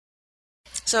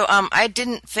So, I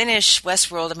didn't finish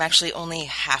Westworld. I'm actually only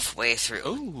halfway through.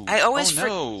 Ooh. I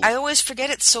always forget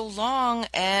it's so long,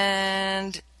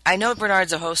 and I know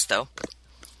Bernard's a host, though.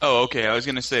 Oh, okay. I was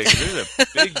going to say, 'cause there's a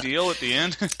big deal at the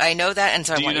end. I know that, and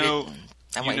so Do you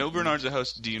know Bernard's a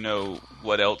host? Do you know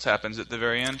what else happens at the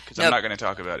very end? Because I'm not going to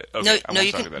talk about it. Okay,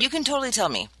 you can totally tell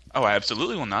me. Oh, I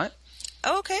absolutely will not.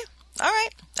 Oh, okay. All right.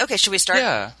 Okay, should we start?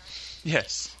 Yeah.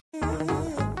 Yes.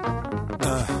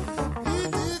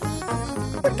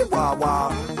 Wicked wild,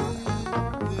 wild.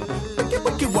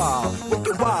 Wicked wild,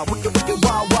 wicked wild, wicked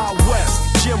wild, wild west.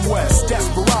 Jim West,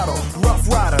 Desperado, Rough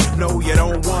Rider. No, you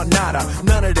don't want nada.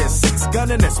 None of this. Six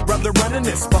gunning this, brother running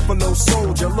this. Buffalo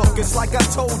Soldier. Look, it's like I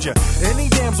told you. Any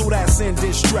damsel that's in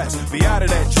distress, be out of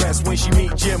that dress when she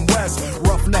meet Jim West.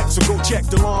 Roughneck, so go check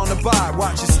the law on the by.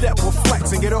 Watch your step with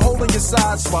flex and get a hole in your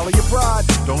side. Swallow your pride.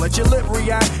 Don't let your lip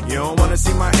react. You don't want to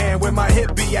see my hand where my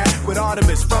hip be at. With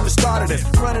Artemis from the start of this.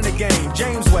 Running the game.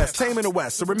 James West, taming the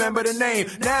West. So remember the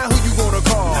name. Now who you gonna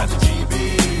call? Not the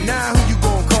GB. Now who you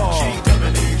gonna call?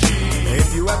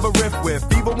 If you ever riff with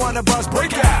either one of us,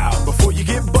 break out before you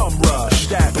get bum rushed.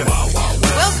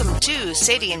 Welcome to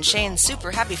Sadie and Shane's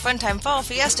Super Happy Fun Time Fall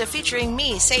Fiesta, featuring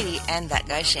me, Sadie, and that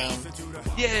guy Shane.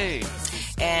 Yay!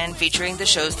 And featuring the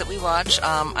shows that we watch.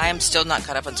 I am still not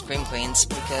caught up on Scream Queens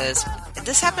because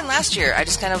this happened last year. I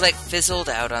just kind of fizzled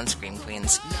out on Scream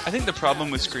Queens. I think the problem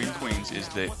with Scream Queens is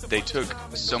that they took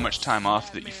so much time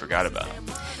off that you forgot about them.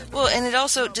 Well, and it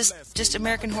also just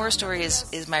American Horror Story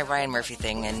is my Ryan Murphy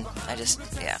thing, and I just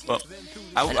Well,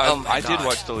 I did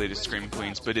watch the latest Scream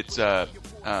Queens, but it's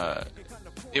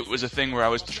it was a thing where I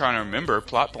was trying to remember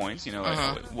plot points. You know,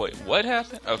 what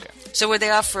happened? Okay. So were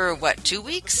they off for 2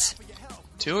 weeks?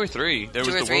 2 or 3. There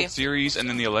was the World Series and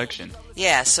then the election.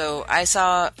 Yeah, so I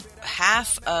saw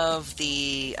half of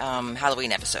the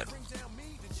Halloween episode.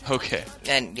 Okay.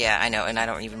 And yeah, I know, and I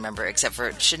don't even remember, except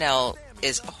for Chanel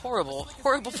is a horrible,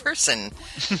 horrible person.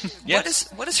 Yes.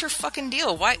 What is her fucking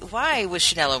deal? Why was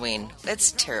Chanel Halloween?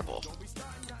 That's terrible.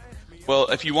 Well,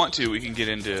 if you want to, we can get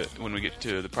into, when we get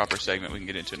to the proper segment, we can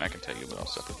get into it and I can tell you what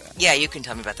else up with that. Yeah, you can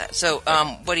tell me about that. So,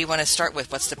 what do you want to start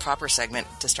with? What's the proper segment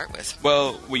to start with?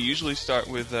 Well, we usually start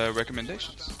with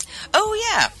recommendations. Oh,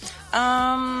 yeah.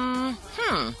 I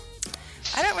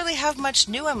don't really have much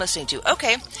new I'm listening to.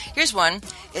 Okay, here's one.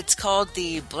 It's called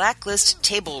the Blacklist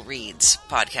Table Reads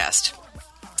podcast.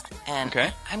 And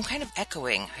okay. I'm kind of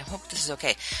echoing. I hope this is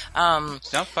okay.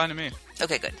 Sounds fine to me.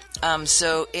 Okay, good.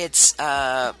 So it's...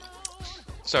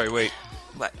 Sorry, wait.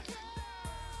 What?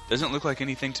 Doesn't look like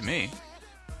anything to me.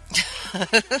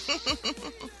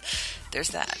 There's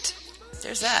that.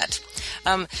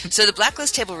 So the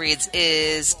Blacklist Table Reads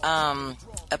is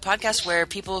a podcast where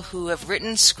people who have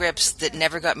written scripts that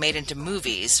never got made into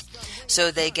movies, so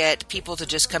they get people to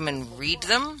just come and read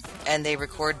them, and they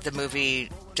record the movie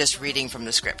just reading from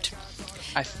the script.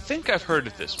 I think I've heard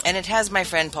of this one. And it has my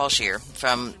friend Paul Scheer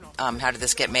from How Did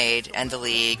This Get Made, and The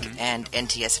League, and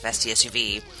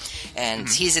SHFTFF, and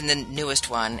he's in the newest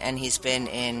one, and he's been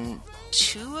in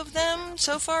 2 of them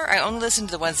so far. I only listened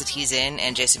to the ones that he's in,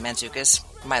 and Jason Mantzoukas,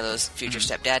 Milo's future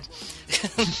stepdad.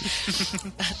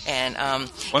 And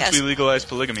once we legalize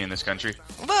polygamy in this country.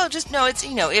 Well, just no. It's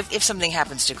if something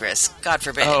happens to Chris, God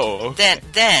forbid. Oh, okay.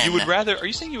 Then you would rather? Are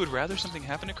you saying you would rather something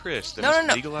happen to Chris than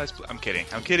no. legalize? I'm kidding.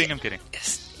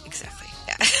 Yes, exactly.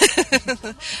 Yeah.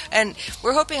 And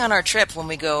we're hoping on our trip, when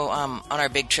we go on our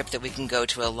big trip, that we can go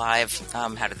to a live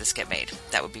How Did This Get Made.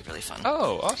 That would be really fun.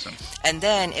 Oh, awesome. And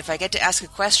then if I get to ask a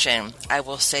question, I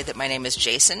will say that my name is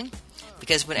Jason,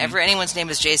 because whenever anyone's name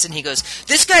is Jason, he goes,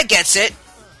 "This guy gets it."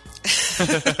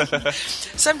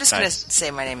 So I'm just going to say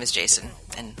my name is Jason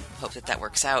and hope that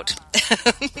works out.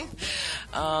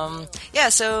 Yeah,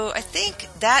 so I think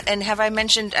that, and I've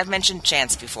mentioned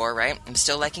Chance before, right? I'm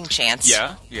still liking Chance.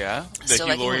 Yeah. The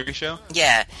Hugh Laurie show?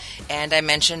 Yeah, and I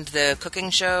mentioned the cooking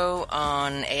show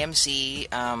on AMC,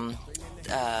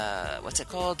 what's it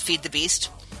called? Feed the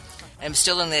Beast. I'm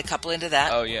still only a couple into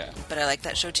that. Oh, yeah. But I like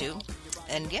that show, too.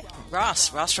 And yeah, Ross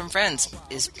from Friends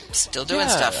is still doing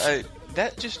stuff.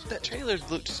 That trailer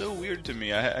looked so weird to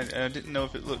me. I didn't know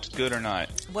if it looked good or not.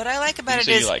 What I like about it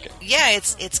is, you like it. Yeah,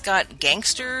 it's got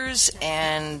gangsters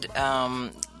and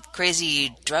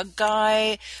crazy drug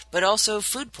guy, but also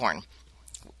food porn.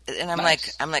 And I'm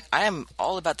like, I am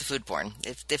all about the food porn.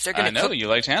 If they're gonna, I know you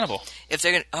liked Hannibal. If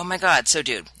they're gonna, oh my god, so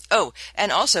dude. Oh,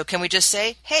 and also, can we just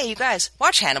say, hey, you guys,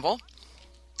 watch Hannibal?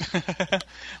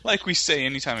 Like we say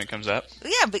anytime it comes up.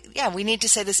 Yeah, we need to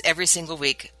say this every single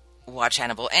week. Watch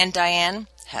Hannibal. And Diane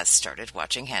has started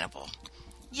watching Hannibal.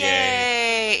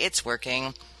 Yay! It's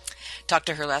working. Talked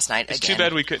to her last night. It's too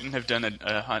bad we couldn't have done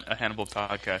a Hannibal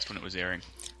podcast when it was airing.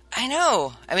 I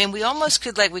know. I mean, we almost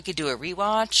could we could do a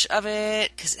rewatch of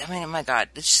it because I mean, oh my god,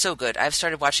 it's so good. I've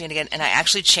started watching it again, and I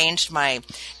actually changed my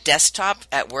desktop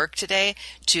at work today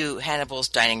to Hannibal's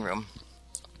dining room.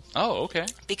 Oh, okay.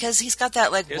 Because he's got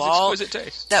that wall,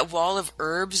 that wall of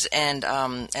herbs and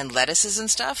lettuces and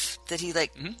stuff that he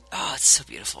Oh, it's so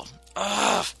beautiful.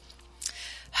 Oh.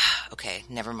 Okay,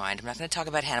 never mind. I'm not going to talk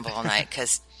about Hannibal all night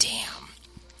because damn.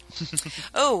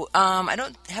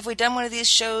 Have we done one of these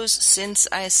shows since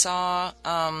I saw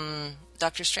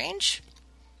Doctor Strange?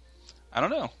 I don't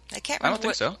know. I don't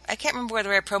think so. I can't remember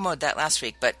whether I promoted that last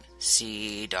week, but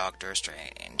see Doctor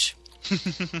Strange.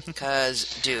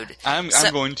 Because, dude... I'm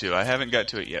going to. I haven't got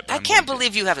to it yet. I can't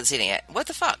believe you haven't seen it yet. What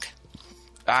the fuck?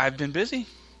 I've been busy.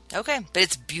 Okay, but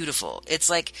it's beautiful. It's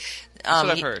like... That's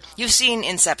what I've heard. You've seen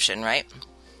Inception, right?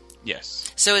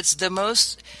 Yes. So it's the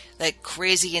most...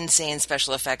 crazy, insane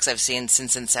special effects I've seen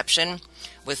since Inception,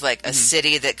 with a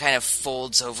city that kind of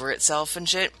folds over itself and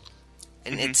shit,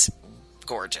 and it's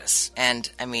gorgeous.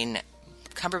 And I mean,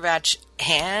 Cumberbatch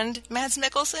and Mads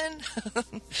Mikkelsen.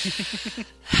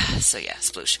 So yeah,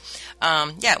 sploosh.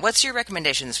 What's your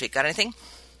recommendation this week? Got anything?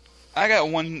 I got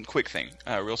one quick thing,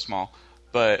 real small,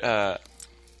 but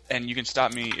and you can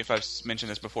stop me if I've mentioned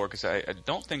this before because I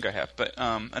don't think I have. But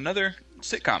another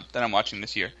sitcom that I'm watching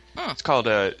this year. It's called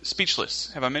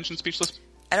Speechless. Have I mentioned Speechless?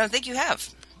 I don't think you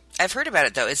have. I've heard about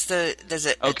it though. It's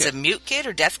a mute kid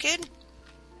or deaf kid?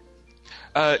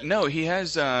 No, he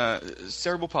has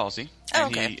cerebral palsy. Oh,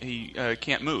 and okay. He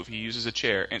can't move. He uses a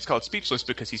chair, and it's called Speechless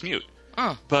because he's mute.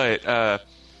 Oh. But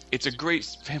it's a great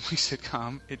family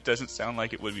sitcom. It doesn't sound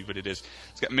like it would be, but it is.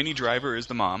 It's got Minnie Driver as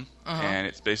the mom, and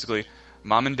it's basically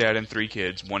mom and dad and 3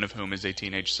 kids, one of whom is a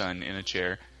teenage son in a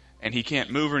chair. And he can't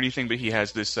move or anything, but he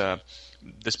has this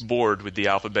this board with the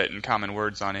alphabet and common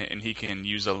words on it, and he can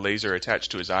use a laser attached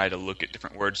to his eye to look at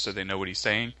different words so they know what he's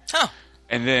saying. Oh.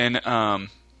 And then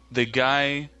the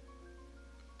guy,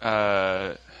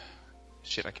 I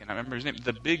can't remember his name.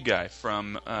 The big guy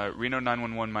from Reno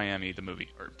 911 Miami, the movie,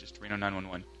 or just Reno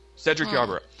 911. Cedric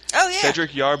Yarborough. Oh, yeah.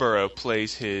 Cedric Yarborough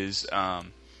plays his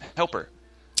helper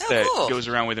that goes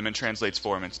around with him and translates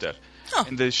for him and stuff. Huh.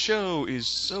 And the show is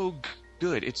so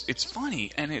good. It's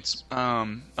funny, and it's a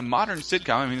modern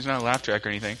sitcom. I mean, it's not a laugh track or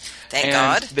anything. Thank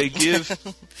God. They give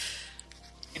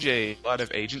JJ a lot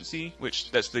of agency,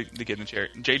 which that's the kid in the chair.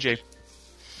 JJ,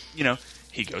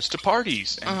 he goes to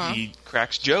parties, and he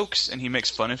cracks jokes, and he makes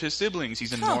fun of his siblings.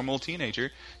 He's a normal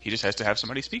teenager. He just has to have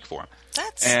somebody speak for him.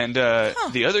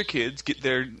 The other kids get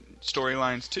their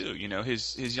storylines, too.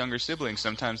 His younger siblings,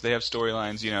 sometimes they have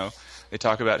storylines. They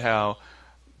talk about how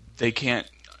they can't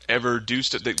ever do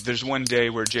stuff. There's one day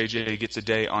where JJ gets a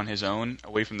day on his own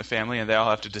away from the family, and they all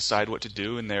have to decide what to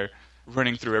do, and they're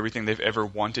running through everything they've ever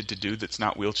wanted to do that's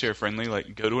not wheelchair friendly,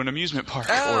 like go to an amusement park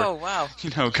or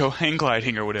go hang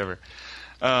gliding or whatever.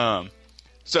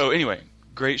 So anyway,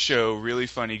 great show, really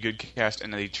funny, good cast,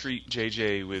 and they treat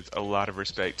JJ with a lot of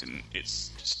respect, and it's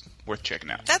just worth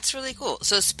checking out. That's really cool.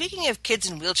 So speaking of kids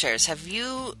in wheelchairs, have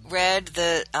you read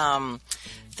the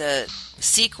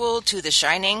sequel to The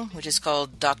Shining, which is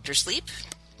called Dr. Sleep?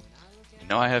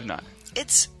 No, I have not.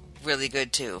 It's really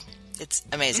good, too. It's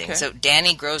amazing. Okay. So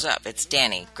Danny grows up. It's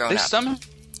Danny grown up. They somehow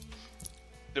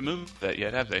haven't moved that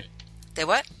yet, have they? They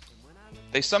what?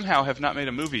 They somehow have not made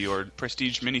a movie or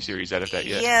prestige miniseries out of that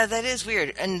yet. Yeah, that is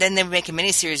weird. And then they would make a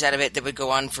miniseries out of it that would go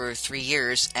on for 3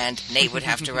 years, and Nate would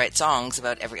have to write songs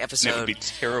about every episode. And it would be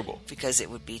terrible. Because it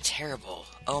would be terrible.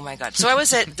 Oh, my God. So I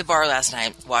was at the bar last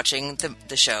night watching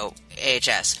the show,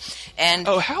 AHS. And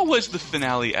how was the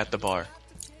finale at the bar?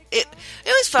 It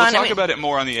was fun. We'll talk about it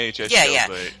more on the AHS show. Yeah.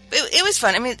 But... It was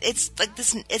fun. I mean, it's like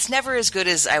this. It's never as good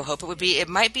as I hope it would be. It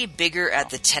might be bigger at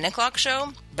the 10 o'clock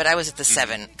show, but I was at the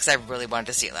 7 because I really wanted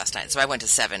to see it last night. So I went to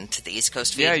 7 to the East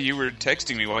Coast feed. Yeah, you were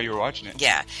texting me while you were watching it.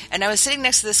 Yeah, and I was sitting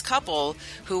next to this couple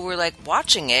who were like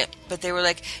watching it, but they were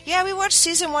like, "Yeah, we watched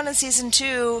season 1 and season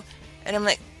 2," and I'm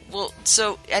like, well,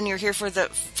 and you're here for the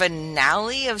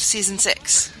finale of season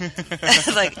 6,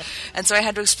 and so I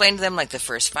had to explain to them the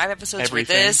first 5 episodes were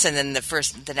this, and then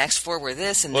the next 4 were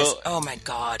this, and this. Oh my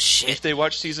God, shit! If they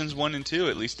watched seasons 1 and 2,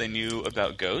 at least they knew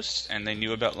about Ghosts and they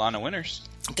knew about Lana Winters.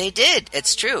 They did.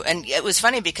 It's true, and it was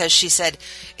funny because she said,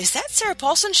 "Is that Sarah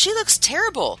Paulson? She looks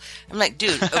terrible." I'm like,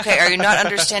 dude, okay, are you not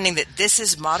understanding that this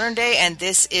is modern day and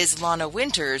this is Lana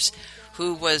Winters,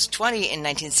 who was 20 in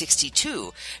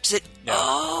 1962. She said,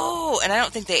 and I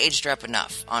don't think they aged her up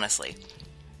enough, honestly.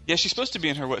 Yeah, she's supposed to be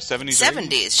in her, 70s?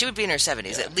 70s. She would be in her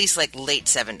 70s, at least late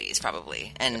 70s,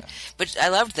 probably. But I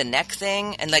loved the neck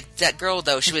thing, and that girl,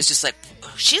 though, she was just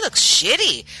she looks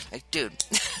shitty. Like, dude,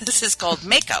 this is called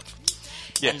makeup.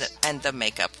 Yes. And the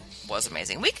makeup was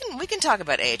amazing. We can talk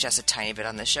about AHS a tiny bit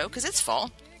on this show because it's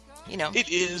fall. You know, it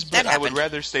is, but I would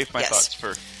rather save my thoughts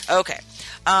for. Okay.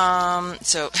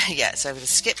 So I'm going to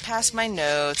skip past my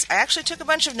notes. I actually took a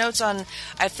bunch of notes on.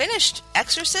 I finished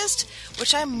Exorcist,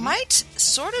 which I might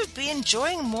sort of be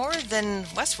enjoying more than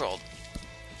Westworld.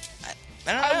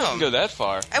 I don't know. I wouldn't go that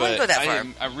far.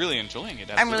 I'm really enjoying it.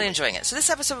 Absolutely. I'm really enjoying it. So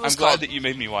this episode was I'm glad that you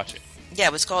made me watch it. Yeah,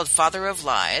 it was called Father of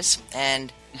Lies,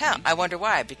 and I wonder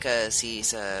why. Because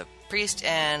he's a priest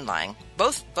and lying.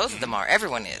 Both of them are.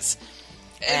 Everyone is.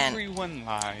 And everyone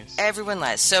lies. Everyone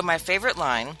lies. So my favorite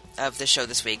line of the show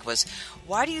this week was,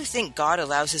 "Why do you think God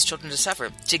allows his children to suffer?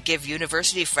 To give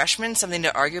university freshmen something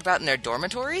to argue about in their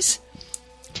dormitories?"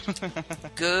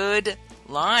 Good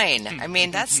line. I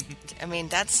mean, that's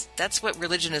what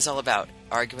religion is all about.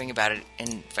 Arguing about it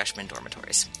in freshman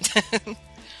dormitories.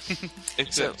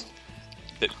 Except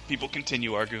that people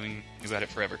continue arguing about it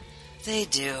forever. They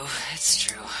do. It's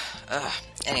true.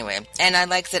 Anyway, and I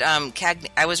like that Cagney...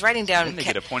 I was writing down... Then they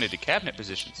get appointed to cabinet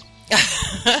positions.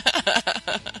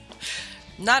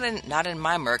 Not in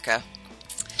my Merca.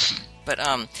 But,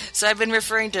 so I've been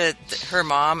referring to her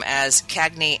mom as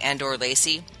Cagney and or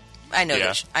Lacey. I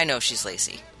know she's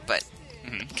Lacey, but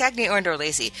Cagney and or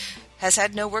Lacey has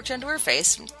had no work done to her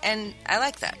face, and I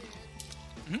like that.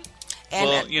 Mm-hmm.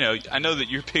 And, I know that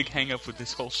your big hang-up with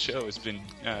this whole show has been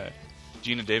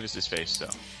Gina Davis's face, so...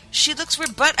 She looks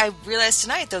weird, but I realized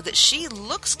tonight, though, that she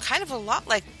looks kind of a lot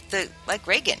like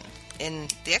Reagan in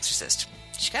The Exorcist.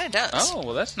 She kind of does. Oh,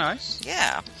 well, that's nice.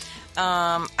 Yeah.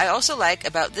 I also like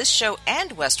about this show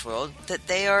and Westworld that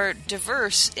they are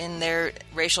diverse in their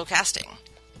racial casting.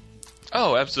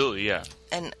 Oh, absolutely, yeah.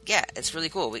 And, yeah, it's really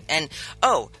cool.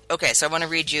 Okay, so I want to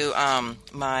read you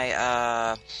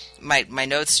my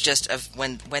notes just of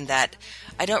when that...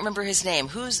 I don't remember his name.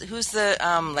 Who's the,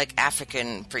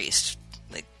 African priest?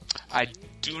 I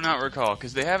do not recall,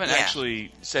 because they haven't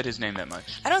actually said his name that much.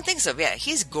 I don't think so, but yeah,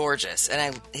 he's gorgeous,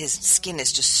 and his skin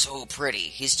is just so pretty.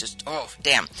 He's just, oh,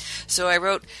 damn. So I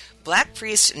wrote, Black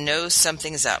priest knows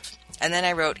something's up. And then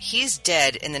I wrote, he's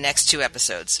dead in the next 2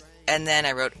 episodes. And then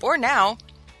I wrote, or now,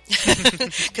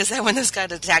 because that when this guy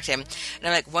attacked him. And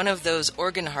I'm like, one of those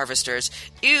organ harvesters,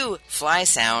 ew, fly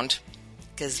sound.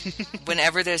 Because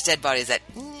whenever there's dead bodies, that...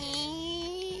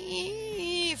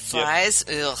 flies.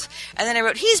 Yep. Ugh. And then I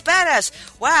wrote, he's badass.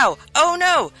 Wow. Oh,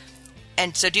 no.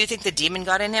 And so do you think the demon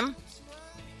got in him?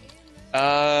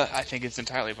 I think it's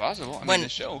entirely possible. I mean, the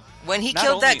show. When he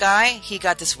killed that guy, he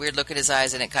got this weird look in his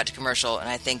eyes and it cut to commercial. And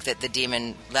I think that the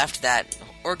demon left that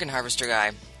organ harvester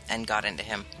guy and got into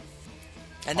him.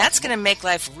 And that's going to make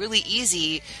life really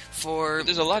easy for...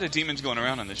 There's a lot of demons going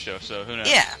around on this show, so who knows?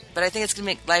 Yeah, but I think it's going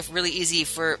to make life really easy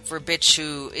for bitch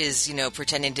who is,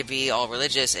 pretending to be all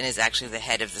religious and is actually the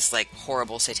head of this,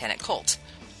 horrible satanic cult.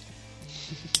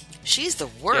 She's the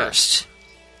worst.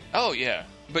 Yeah. Oh, yeah.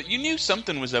 But you knew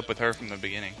something was up with her from the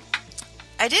beginning.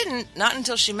 I didn't. Not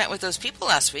until she met with those people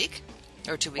last week.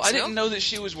 Or 2 weeks ago. I didn't know that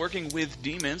she was working with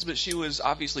demons, but she was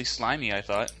obviously slimy, I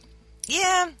thought.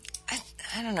 Yeah.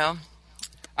 I don't know.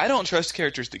 I don't trust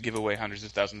characters that give away hundreds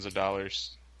of thousands of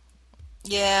dollars.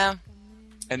 Yeah.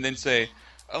 And then say,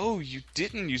 oh, you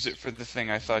didn't use it for the thing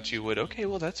I thought you would. Okay,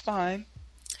 well, that's fine.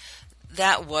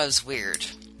 That was weird.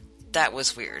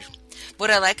 What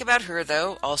I like about her,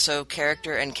 though, also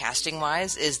character and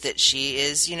casting-wise, is that she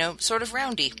is, sort of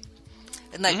roundy.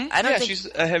 And I don't think she's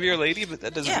a heavier lady, but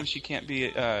that doesn't mean she can't be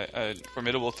a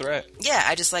formidable threat. Yeah,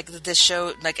 I just like that this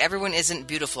show, everyone isn't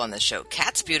beautiful on this show.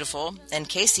 Kat's beautiful, and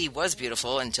Casey was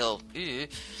beautiful until,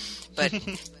 but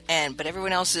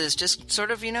everyone else is just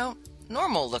sort of,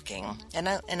 normal looking, and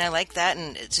I like that,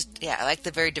 and it's just I like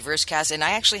the very diverse cast. And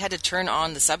I actually had to turn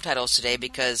on the subtitles today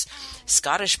because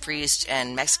Scottish priest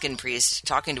and Mexican priest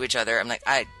talking to each other. I'm like,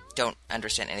 I don't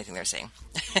understand anything they're saying.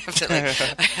 I have to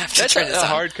That's turn this on. A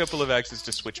hard couple of accents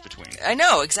to switch between. I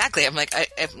know, exactly. I'm like,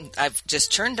 I've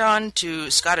just turned on to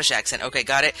Scottish accent. Okay,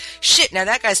 got it. Shit, now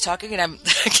that guy's talking and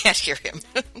I can't hear him.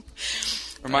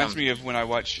 Reminds me of when I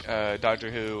watch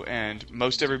Doctor Who, and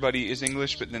most everybody is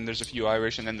English, but then there's a few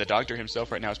Irish, and then the Doctor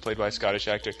himself right now is played by a Scottish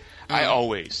actor. I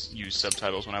always use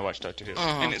subtitles when I watch Doctor Who.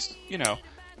 And it's,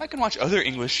 I can watch other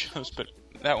English shows, but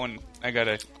that one, I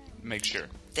gotta make sure.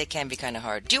 They can be kind of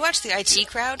hard. Do you watch the IT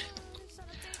Crowd?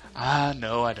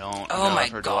 No, I don't. Oh, my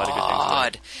I've heard God. a lot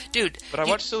of good things Dude. But I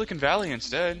watch Silicon Valley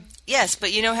instead. Yes,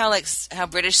 but you know how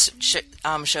British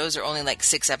shows are only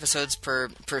 6 episodes per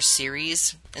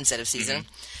series instead of season?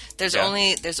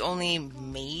 Mm-hmm. There's only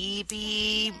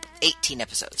maybe 18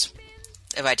 episodes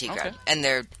of IT Crowd, and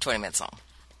they're 20 minutes long.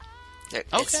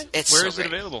 It's Where is it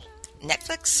available?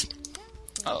 Netflix.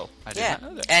 Oh, I did Yeah, not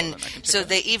know that. and Well, then I can check so that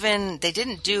out. they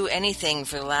didn't do anything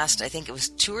for the last, I think it was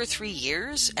 2 or 3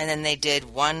 years, and then they did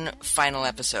one final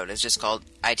episode. It's just called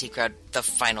IT Crowd, the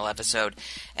final episode,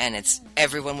 and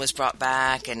everyone was brought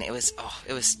back, and it was so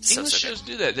English good. shows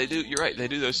do that. They do. You're right. They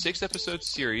do those 6-episode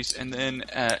series, and then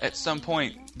at some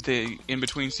point, in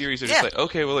between series, they're just like,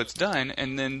 okay, well, it's done,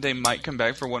 and then they might come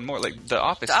back for one more. Like The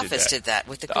Office. Did that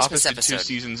with the The Christmas Office did episode. 2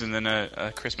 seasons and then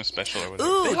a Christmas special or whatever.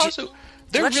 Ooh,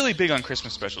 They're really big on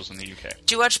Christmas specials in the UK.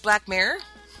 Do you watch Black Mirror?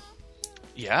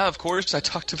 Yeah, of course. I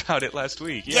talked about it last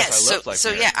week. Yes, I love Black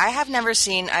Mirror. I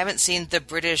haven't seen the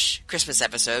British Christmas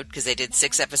episode because they did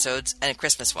 6 episodes and a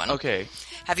Christmas one. Okay.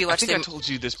 Have you watched I told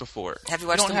you this before. Have you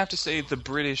watched You don't have to say the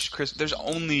British Christmas. There's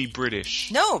only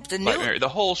British. No, the Black Mirror. The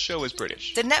whole show is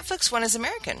British. The Netflix one is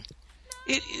American.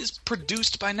 It is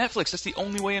produced by Netflix. That's the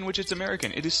only way in which it's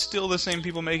American. It is still the same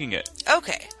people making it.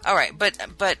 Okay. All right. But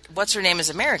what's her name is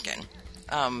American.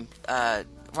 Ron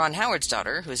Howard's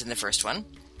daughter, who's in the first one.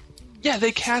 Yeah,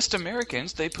 they cast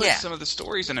Americans. They put some of the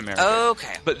stories in American.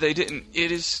 Okay. But they didn't.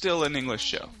 It is still an English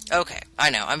show. Okay. I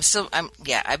know.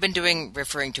 I've been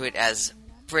referring to it as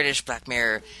British Black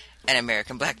Mirror and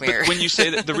American Black Mirror. But when you say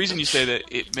that, the reason you say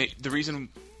that, the reason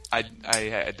I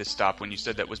had to stop when you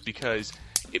said that was because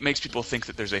it makes people think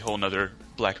that there's a whole nother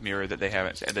Black Mirror that they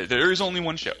haven't said. There is only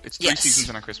one show. It's 3 seasons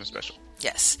and a Christmas special.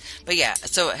 Yes. But yeah,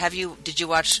 so did you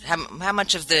watch, how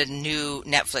much of the new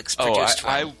Netflix produced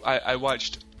one? I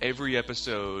watched every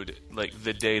episode, like,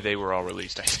 the day they were all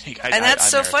released, I think. And that's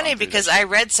so funny because I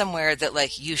read somewhere that,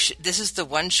 like, this is the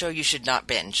one show you should not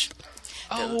binge.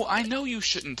 Oh, I know you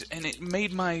shouldn't, and it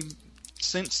made my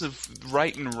sense of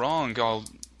right and wrong all,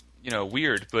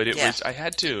 weird, but I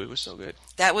had to. It was so good.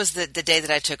 That was the day that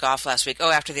I took off last week.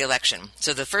 Oh, after the election.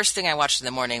 So the first thing I watched in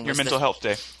the morning was your mental health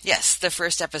day. Yes, the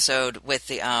first episode with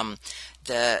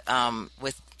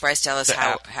with Bryce Dallas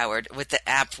Howard with the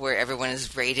app where everyone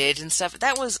is rated and stuff.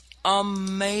 That was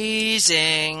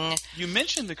amazing. You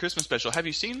mentioned the Christmas special. Have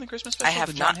you seen the Christmas special? I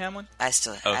have the not. John Hamm one? I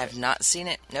have not seen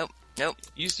it. Nope.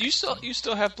 You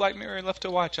still have Black Mirror left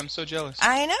to watch. I'm so jealous.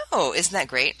 I know. Isn't that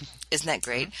great?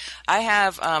 Mm-hmm. I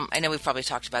have, I know we've probably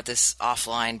talked about this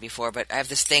offline before, but I have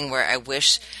this thing where I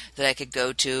wish that I could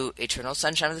go to Eternal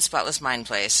Sunshine of the Spotless Mind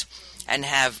place and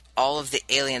have all of the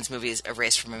Aliens movies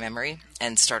erased from my memory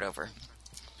and start over.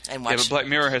 And watch. Yeah, but Black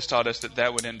Mirror has taught us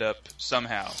that would end up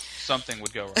somehow. Something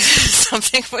would go wrong.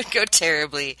 Something would go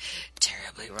terribly,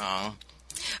 terribly wrong.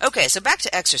 Okay, so back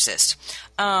to Exorcist.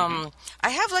 I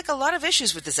have a lot of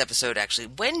issues with this episode. Actually,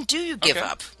 when do you give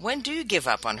up? When do you give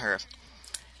up on her?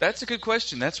 That's a good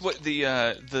question. That's what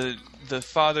the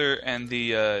father and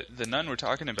the nun were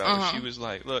talking about. Where she was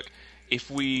like, "Look, if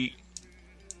we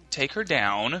take her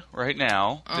down right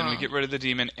now, then we get rid of the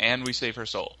demon and we save her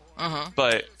soul.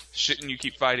 But shouldn't you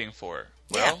keep fighting for her?"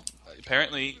 Well,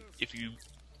 apparently, if you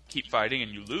keep fighting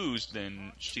and you lose,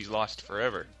 then she's lost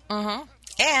forever.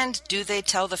 And do they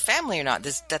tell the family or not?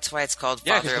 That's why it's called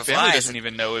Father of Lies. Yeah, because the family doesn't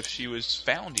even know if she was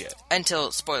found yet.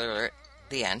 Until, spoiler alert,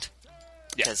 the end.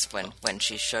 Because when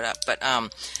she showed up.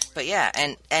 But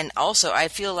yeah, and also I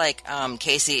feel like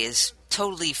Casey is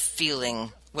totally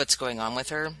feeling what's going on with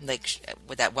her. Like,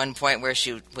 with that one point where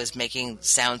she was making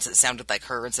sounds that sounded like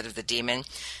her instead of the demon.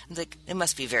 Like, it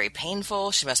must be very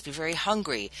painful. She must be very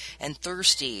hungry and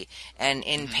thirsty and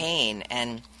in pain.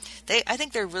 And I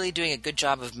think they're really doing a good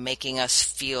job of making us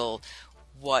feel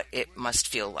what it must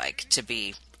feel like to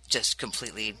be just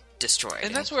completely destroyed.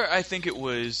 And that's where I think it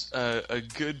was a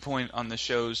good point on the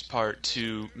show's part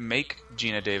to make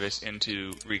Gina Davis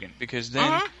into Regan. Because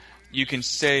then you can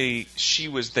say she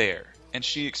was there. And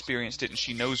she experienced it, and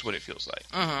she knows what it feels like.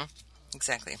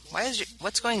 Exactly.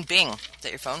 What's going bing? Is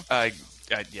that your phone?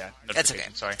 Yeah. That's okay.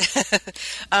 Sorry.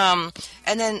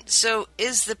 And then, so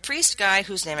is the priest guy,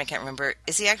 whose name I can't remember,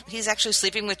 he's actually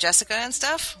sleeping with Jessica and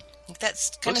stuff?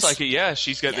 That's kind Looks like it, yeah.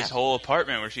 She's got this whole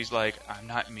apartment where she's like, "I'm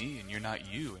not me, and you're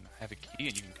not you, and I have a key,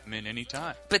 and you can come in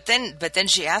anytime." But then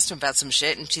she asked him about some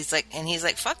shit, and he's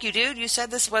like, "Fuck you, dude. You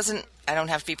said this wasn't, I don't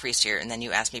have to be priest here, and then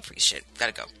you asked me priest shit.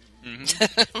 Gotta go."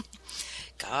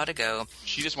 Gotta go.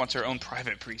 She just wants her own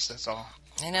private priest, that's all.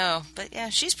 I know, but yeah,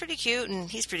 she's pretty cute, and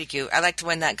he's pretty cute. I liked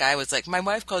when that guy was like, "My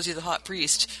wife calls you the hot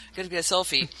priest. Gotta get a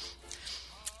selfie."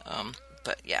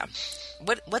 But yeah.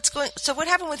 So what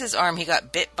happened with his arm? He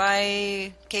got bit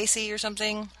by Casey or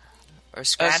something? Or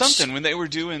scratched? Something. When they were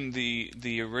doing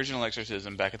the original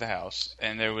exorcism back at the house,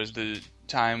 and there was the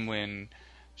time when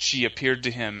she appeared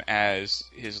to him as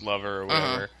his lover or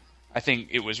whatever, I think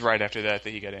it was right after that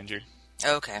he got injured.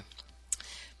 Okay.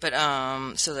 But,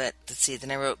 so let's see, then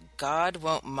I wrote, "God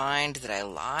won't mind that I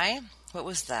lie." What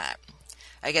was that?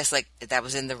 I guess, that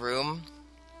was in the room?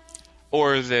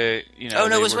 Or the, you know, Oh,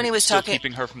 no, it was when he was still talking...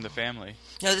 keeping her from the family.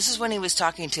 No, this is when he was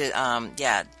talking to,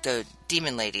 the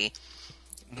demon lady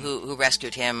who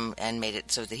rescued him and made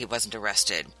it so that he wasn't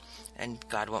arrested. And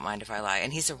God won't mind if I lie.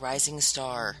 And he's a rising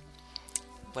star.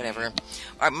 Whatever.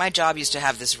 My job used to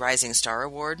have this Rising Star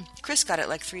Award. Chris got it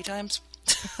like 3 times.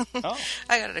 Oh.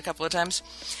 I got it a couple of times.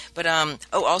 But,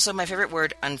 also my favorite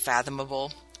word,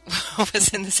 unfathomable, was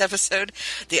in this episode.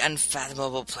 The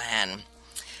unfathomable plan.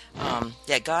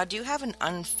 God, do you have an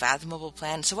unfathomable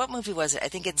plan? So what movie was it? I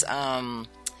think it's,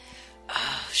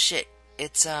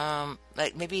 It's,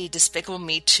 like maybe Despicable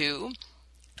Me 2?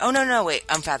 Oh, no, wait,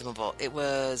 Unfathomable. It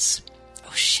was,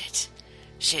 shit.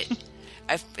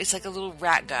 It's like a little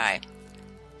rat guy.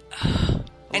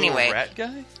 Anyway. Little rat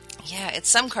guy? Yeah, it's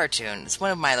some cartoon. It's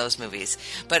one of Milo's movies.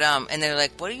 But, and they're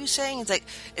like, what are you saying? It's like,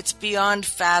 it's beyond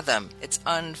fathom. It's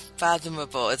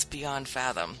unfathomable. It's beyond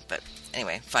fathom. But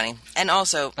anyway, funny. And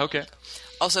also... Okay.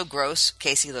 Also gross.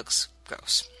 Casey looks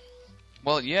gross.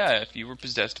 Well, yeah, if you were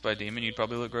possessed by a demon, you'd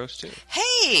probably look gross, too.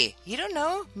 Hey! You don't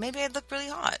know. Maybe I'd look really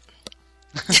hot.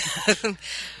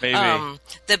 Maybe.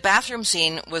 The bathroom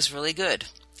scene was really good.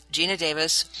 Gina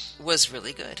Davis was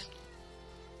really good.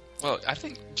 Well, I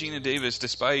think Gina Davis,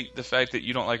 despite the fact that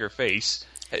you don't like her face,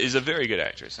 is a very good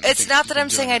actress. It's not that I'm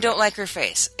saying I don't like her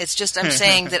face. It's just I'm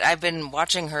saying that I've been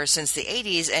watching her since the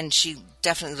 80s, and she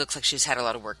definitely looks like she's had a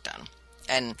lot of work done.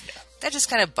 And that just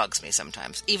kind of bugs me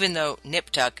sometimes, even though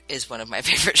Nip Tuck is one of my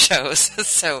favorite shows.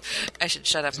 So I should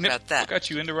shut up about that. What got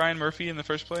you into Ryan Murphy in the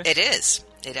first place? It is.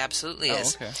 It absolutely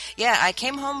is. Okay. Yeah, I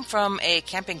came home from a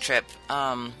camping trip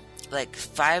like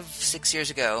 5-6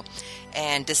 years ago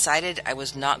and decided I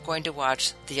was not going to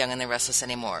watch The Young and the Restless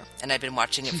anymore. And I've been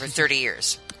watching it for 30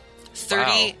 years.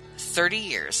 30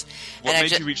 years. What and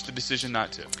made you reach the decision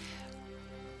not to?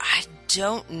 I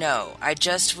don't know. I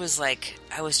just was like,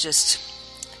 I was just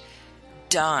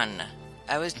done.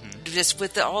 I was just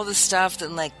with all the stuff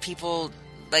and like people,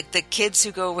 like the kids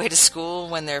who go away to school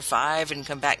when they're 5 and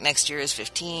come back next year as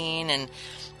 15, and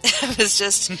it was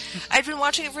just, I'd been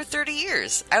watching it for 30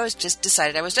 years. I was just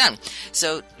decided I was done.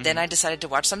 So then I decided to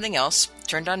watch something else,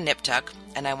 turned on Nip Tuck,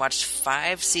 and I watched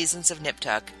 5 seasons of Nip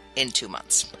Tuck in 2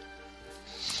 months.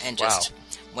 And just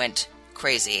went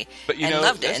crazy and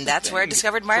loved it. And that's where I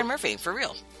discovered Ryan Murphy, for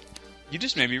real. You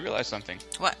just made me realize something.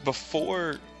 What?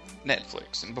 Before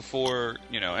Netflix and before,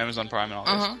 Amazon Prime and all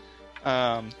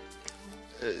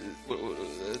this,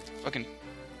 fucking,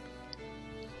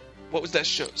 what was that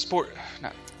show?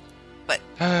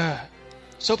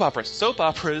 Soap operas. Soap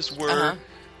operas were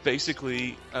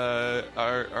basically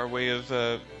our way of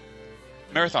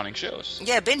marathoning shows.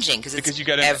 Yeah, binging because you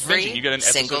got an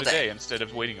single episode a day instead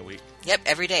of waiting a week. Yep,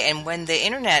 every day. And when the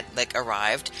internet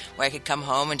arrived, where I could come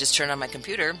home and just turn on my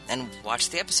computer and watch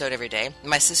the episode every day,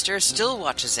 my sister still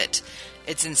watches it.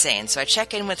 It's insane. So I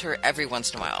check in with her every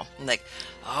once in a while. I'm like,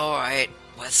 all right,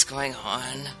 what's going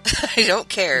on? I don't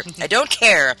care.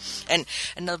 And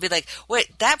they'll be like,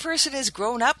 wait, that person is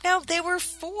grown up now? They were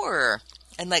 4.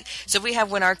 And so we have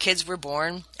when our kids were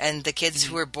born, and the kids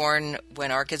who were born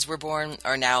when our kids were born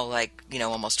are now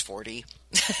almost 40.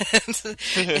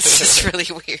 It's just really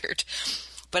weird.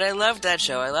 But I loved that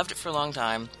show. I loved it for a long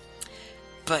time.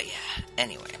 But yeah,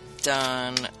 anyway,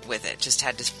 done with it. Just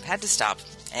had to stop.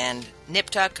 And Nip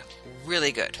Tuck,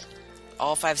 really good.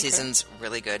 All 5 seasons,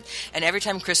 really good. And every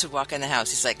time Chris would walk in the house,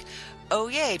 he's like, oh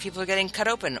yay, people are getting cut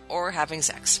open or having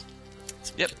sex.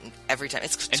 Yep. Every time.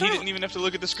 And he didn't even have to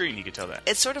look at the screen, he could tell that.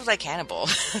 It's sort of like Hannibal.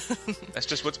 That's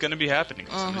just what's going to be happening.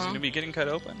 Somebody's going to be getting cut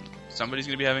open. Somebody's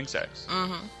going to be having sex.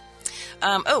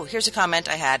 Here's a comment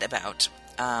I had about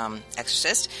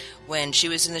Exorcist. When she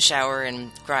was in the shower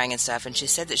and crying and stuff, and she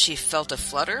said that she felt a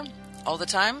flutter all the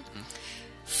time.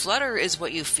 Flutter is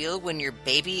what you feel when your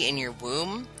baby in your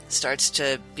womb starts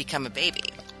to become a baby.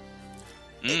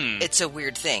 It's a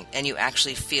weird thing, and you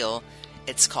actually feel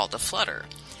it's called a flutter.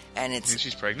 And it's. You think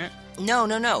she's pregnant?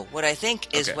 No. What I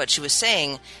think is what she was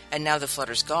saying, and now the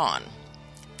flutter's gone.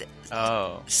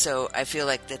 Oh. So I feel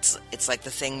like it's like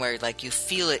the thing where you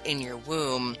feel it in your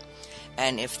womb,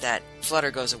 and if that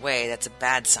flutter goes away, that's a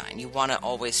bad sign. You want to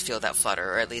always feel that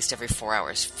flutter, or at least every 4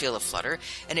 hours feel a flutter,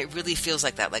 and it really feels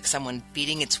like that, like someone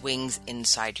beating its wings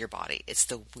inside your body. It's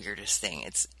the weirdest thing.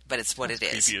 But it's what it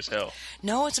is. Creepy as hell.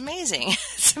 No, it's amazing.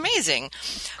 It's amazing.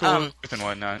 Cool. And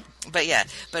whatnot. But yeah,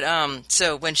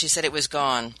 so when she said it was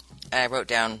gone, I wrote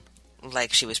down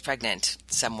like she was pregnant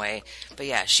some way. But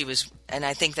yeah, she was, and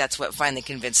I think that's what finally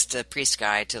convinced the priest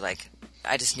guy to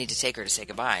I just need to take her to say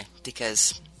goodbye,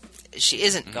 because she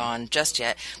isn't gone just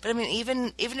yet. But I mean,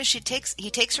 even if he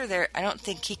takes her there, I don't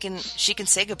think she can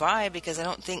say goodbye, because I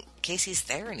don't think Casey's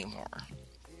there anymore.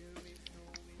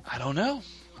 I don't know.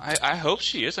 I hope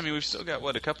she is. I mean, we've still got,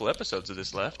 a couple episodes of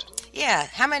this left. Yeah,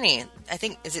 how many? I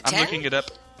think, is it 10? I'm looking it up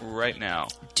right now.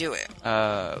 Do it.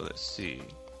 Let's see.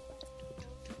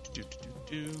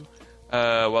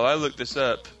 While I look this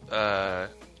up,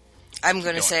 I'm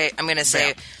going to say I'm going to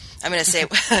say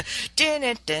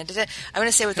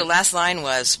what the last line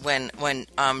was when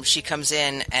she comes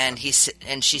in and she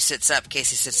sits up.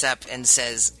 Casey sits up and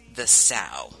says the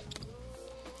sow,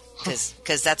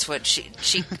 because that's what she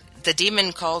the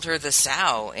demon called her the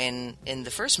sow in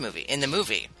the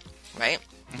movie, right?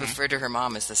 Mm-hmm. Referred to her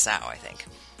mom as the sow, I think.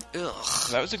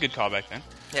 Ugh. That was a good callback then.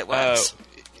 It was.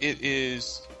 It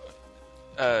is.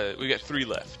 We got 3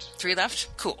 left. 3 left?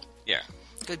 Cool. Yeah.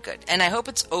 Good. And I hope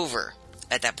it's over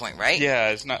at that point, right? Yeah,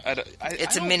 it's not.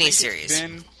 It's a mini-series.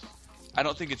 I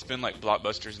don't think it's been like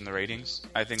blockbusters in the ratings.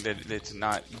 I think that it's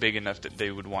not big enough that they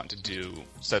would want to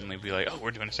suddenly be like, oh,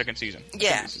 we're doing a second season.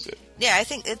 Yeah. This is it. Yeah, I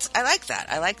think I like that.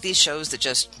 I like these shows that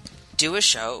just do a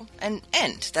show and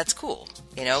end. That's cool.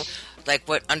 Like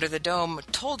what Under the Dome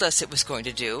told us it was going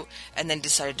to do, and then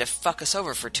decided to fuck us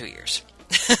over for 2 years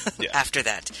after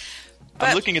that. But,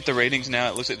 I'm looking at the ratings now.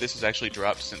 It looks like this has actually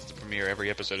dropped since the premiere.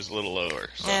 Every episode is a little lower.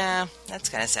 So. Yeah, that's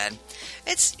kind of sad.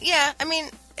 It's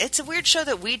a weird show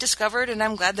that we discovered, and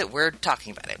I'm glad that we're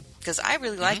talking about it, because I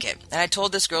really like it. And I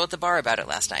told this girl at the bar about it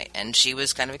last night, and she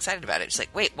was kind of excited about it. She's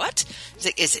like, wait, what? She's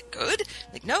like, is it good?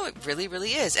 I'm like, no, it really,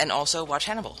 really is. And also watch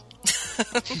Hannibal.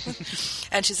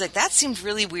 And she's like, that seemed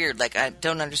really weird. Like, I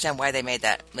don't understand why they made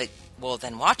that. Like, well,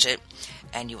 then watch it,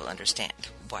 and you will understand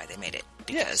why they made it.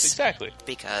 Yes, exactly.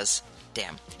 Because...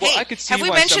 Damn. Well, hey, I could see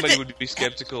why somebody would be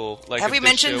skeptical. Like, have we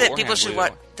mentioned that people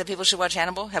should watch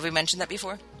Hannibal? Have we mentioned that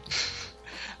before?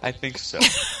 I think so.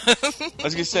 I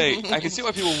was going to say, I can see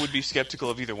why people would be skeptical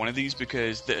of either one of these,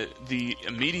 because the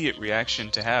immediate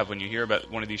reaction to have when you hear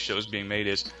about one of these shows being made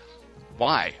is,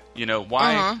 why?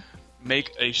 Why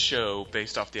make a show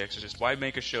based off The Exorcist? Why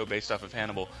make a show based off of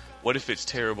Hannibal? What if it's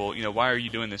terrible? Why are you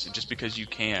doing this just because you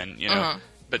can?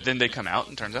 But then they come out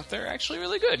and turns out they're actually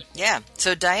really good. Yeah.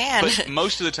 So Diane... But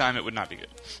most of the time it would not be good.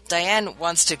 Diane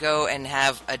wants to go and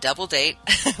have a double date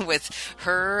with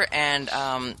her and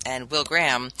Will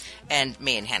Graham and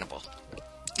me and Hannibal.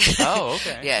 Oh,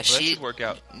 okay. Yeah, well, that should work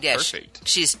out perfect.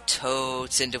 She's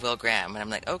totes into Will Graham. And I'm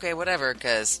like, okay, whatever,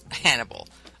 because Hannibal.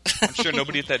 I'm sure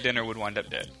nobody at that dinner would wind up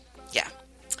dead. Yeah.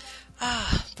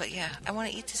 But yeah, I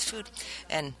want to eat this food.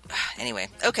 And anyway.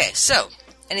 Okay, so,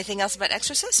 anything else about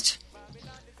Exorcist?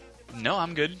 No,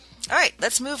 I'm good. All right,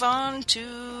 let's move on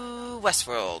to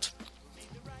Westworld.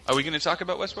 Are we going to talk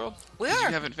about Westworld? We are.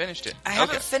 You haven't finished it. I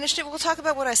haven't finished it. We'll talk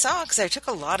about what I saw, because I took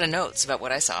a lot of notes about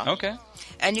what I saw. Okay.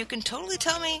 And you can totally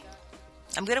tell me.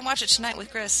 I'm going to watch it tonight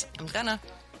with Chris. I'm going to.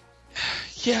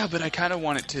 Yeah, but I kind of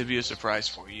want it to be a surprise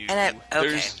for you. And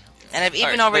I've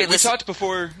even already listened. We talked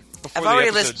before I've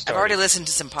already listened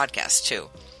to some podcasts, too.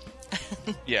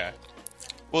 Yeah.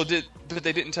 Well, but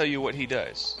they didn't tell you what he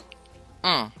does.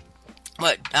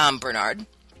 What, Bernard?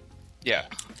 Yeah.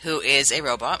 Who is a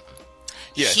robot.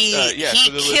 Yes.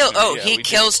 He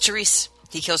kills Teresa.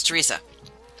 He kills Teresa.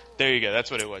 There you go.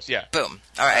 That's what it was. Yeah. Boom.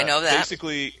 All right, I know that.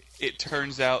 Basically, it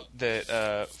turns out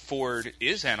that Ford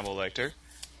is Hannibal Lecter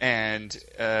and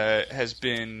has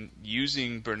been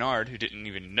using Bernard, who didn't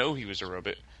even know he was a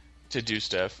robot, to do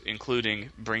stuff, including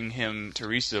bring him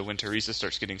Teresa when Teresa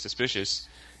starts getting suspicious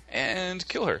and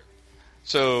kill her.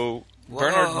 So...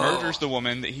 Bernard murders the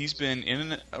woman that he's been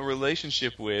in a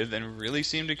relationship with and really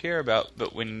seemed to care about,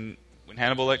 but when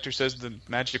Hannibal Lecter says the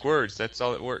magic words, that's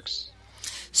all that works.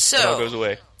 So, it all goes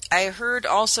away. I heard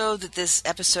also that this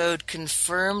episode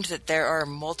confirmed that there are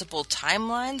multiple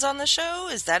timelines on the show.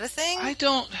 Is that a thing?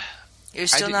 You're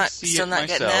still not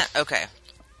getting that? Okay.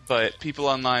 But people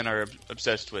online are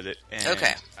obsessed with it. And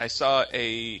okay. I saw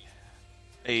a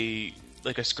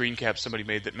screen cap somebody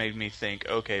made that made me think,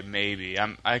 okay, maybe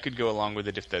I could go along with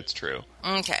it if that's true.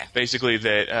 Okay. Basically,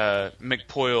 that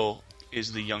McPoyle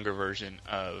is the younger version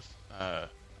of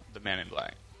the Man in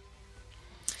Black.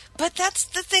 But that's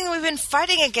the thing we've been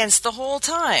fighting against the whole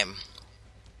time.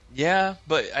 Yeah,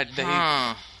 but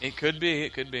it could be.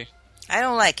 It could be. I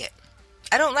don't like it.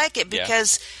 I don't like it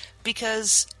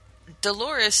because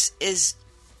Dolores is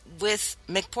with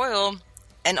McPoyle,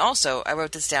 and also I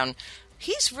wrote this down.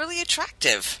 He's really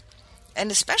attractive, and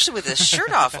especially with his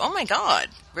shirt off. Oh my God,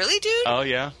 really, dude? Oh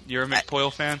yeah, you're a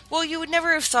McPoyle fan? Well, you would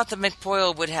never have thought that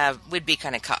McPoyle would be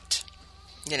kind of cut,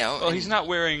 Well, he's not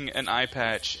wearing an eye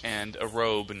patch and a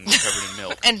robe and covered in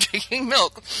milk and drinking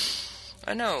milk.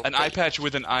 I know eye patch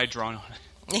with an eye drawn on it.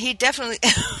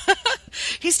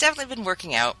 He's definitely been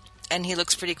working out, and he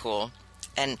looks pretty cool.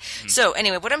 And so,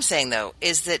 anyway, what I'm saying though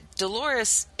is that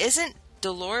Dolores isn't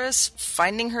Dolores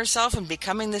finding herself and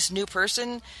becoming this new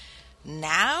person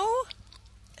now?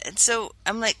 And so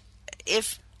I'm like,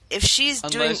 if she's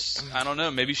Unless, I don't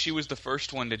know, maybe she was the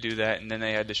first one to do that and then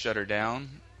they had to shut her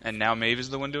down and now Maeve is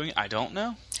the one doing it? I don't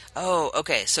know. Oh,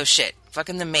 okay, so shit.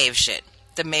 Fucking the Maeve shit.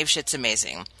 The Maeve shit's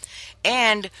amazing.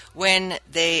 And when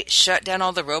they shut down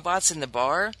all the robots in the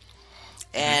bar,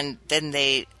 and then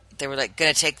they were like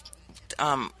going to take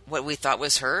what we thought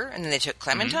was her, and then they took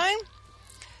Clementine?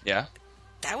 Yeah.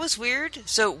 That was weird.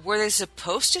 So were they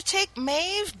supposed to take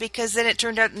Maeve? Because then it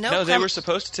turned out no. They were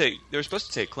supposed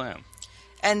to take Clem.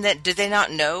 And that did they not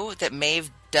know that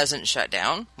Maeve doesn't shut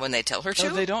down when they tell her to?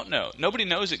 No, they don't know. Nobody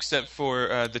knows except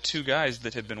for the two guys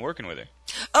that have been working with her.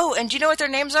 Oh, and do you know what their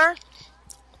names are?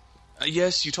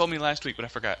 Yes, you told me last week, but I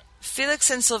forgot.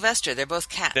 Felix and Sylvester. They're both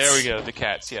cats. There we go. The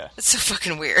cats. Yeah. That's so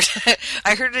fucking weird.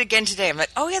 I heard it again today. I'm like,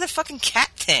 oh yeah, the fucking cat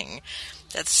thing.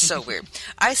 That's so weird.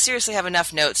 I seriously have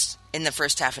enough notes in the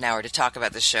first half an hour to talk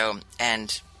about the show,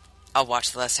 and I'll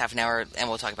watch the last half an hour, and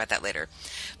we'll talk about that later.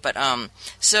 But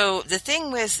so the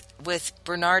thing with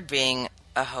Bernard being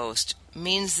a host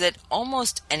means that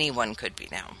almost anyone could be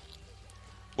now.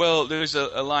 Well, there's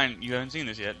a line, you haven't seen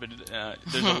this yet, but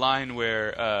there's a line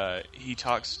where he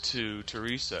talks to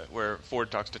Teresa, where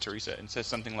Ford talks to Teresa and says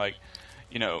something like,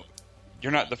 you know,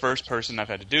 you're not the first person I've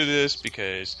had to do this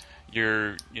because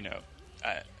you're, you know,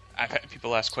 I've had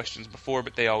people ask questions before,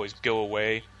 but they always go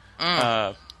away.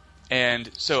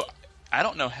 And so I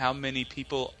don't know how many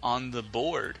people on the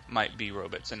board might be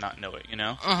robots and not know it, you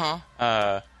know?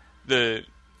 The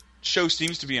show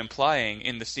seems to be implying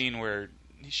in the scene where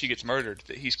she gets murdered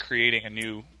that he's creating a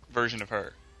new version of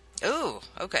her. Ooh,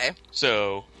 okay.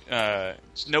 So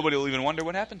nobody will even wonder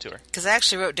what happened to her. Because I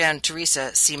actually wrote down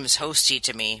Teresa seems hosty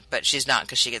to me, but she's not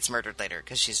because she gets murdered later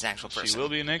because she's an actual person. She will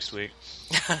be next week.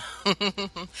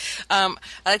 I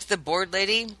liked the board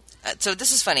lady. So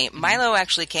this is funny. Milo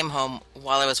actually came home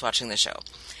while I was watching the show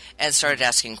and started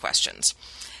asking questions.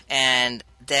 And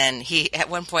then he, at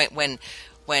one point, when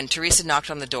Teresa knocked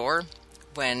on the door,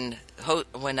 when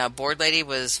a board lady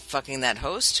was fucking that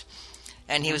host,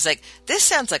 and he was like, "This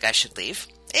sounds like I should leave."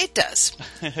 It does.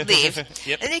 Leave.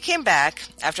 Yep. And he came back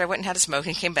after I went and had a smoke,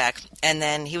 and he came back, and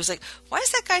then he was like, "Why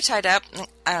is that guy tied up?"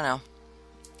 I don't know.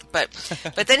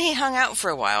 But then he hung out for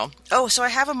a while. Oh, so I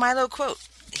have a Milo quote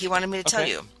he wanted me to tell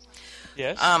you.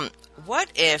 Yes. What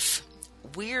if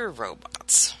we're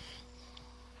robots?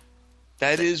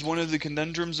 That is one of the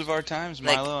conundrums of our times,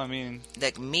 Milo. I mean,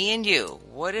 like me and you.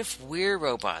 What if we're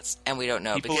robots and we don't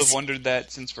know? People have wondered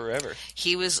that since forever.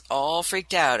 He was all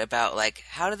freaked out about like,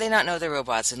 how do they not know they're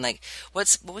robots? And like,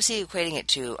 what was he equating it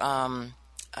to?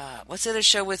 What's the other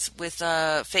show with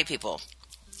fake people?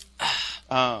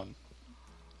 I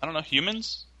don't know.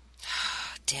 Humans?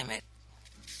 Damn it!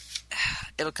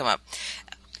 It'll come up.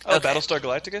 Oh, okay. Battlestar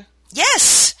Galactica?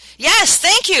 Yes! Yes,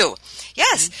 thank you!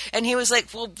 Yes! Mm-hmm. And he was like,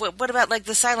 well, what about, like,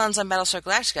 the Cylons on Battlestar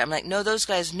Galactica? I'm like, no, those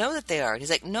guys know that they are. And he's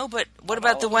like, no, but what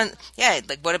about the one... Yeah,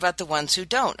 like, what about the ones who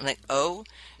don't? I'm like, oh,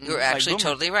 you're actually like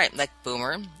totally right. Like,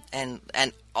 Boomer and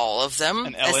all of them.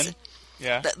 And Ellen.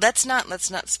 Yeah. Let's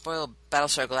not spoil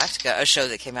Battlestar Galactica, a show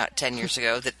that came out 10 years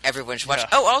ago that everyone should watch. Yeah.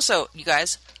 Oh, also, you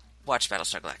guys, watch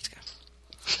Battlestar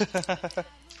Galactica.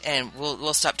 And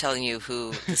we'll stop telling you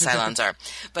who the Cylons are,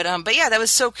 but yeah, that was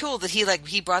so cool that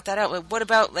he brought that out. Like, what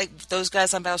about like those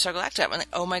guys on Battlestar Galactica? I'm like,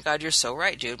 oh my god, you're so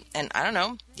right, dude. And I don't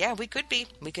know, yeah, we could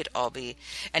all be.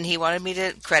 And he wanted me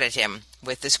to credit him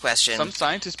with this question. Some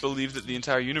scientists believe that the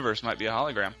entire universe might be a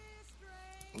hologram,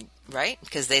 right?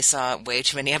 Because they saw way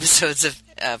too many episodes of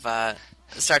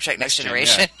Star Trek Next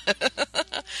Generation.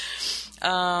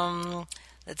 Yeah.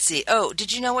 Let's see. Oh,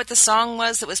 did you know what the song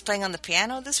was that was playing on the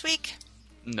piano this week?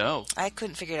 No. I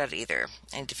couldn't figure it out either.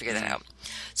 I need to figure that out.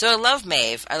 So I love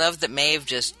Maeve. I love that Maeve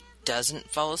just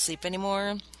doesn't fall asleep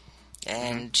anymore.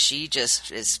 And she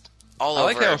just is all over.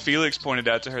 I like how Felix pointed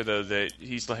out to her, though, that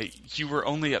he's like, you were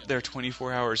only up there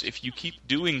 24 hours. If you keep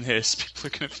doing this, people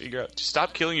are going to figure out.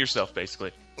 Stop killing yourself,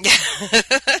 basically.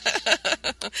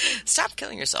 Stop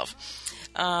killing yourself.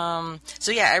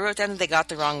 So yeah, I wrote down that they got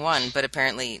the wrong one, but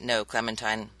apparently, no,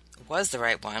 Clementine was the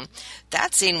right one.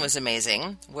 That scene was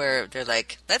amazing, where they're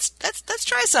like, let's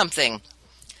try something.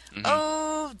 Mm-hmm.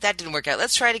 Oh, that didn't work out.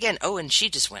 Let's try it again. Oh, and she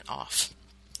just went off.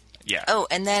 Yeah. Oh,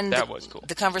 and then that was cool.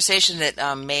 The conversation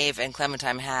that Maeve and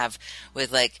Clementine have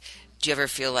with like, do you ever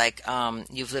feel like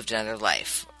you've lived another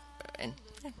life? And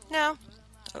no.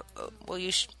 Well, maybe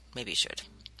you should.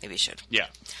 Maybe you should. Yeah.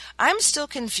 I'm still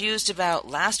confused about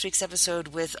last week's episode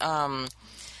with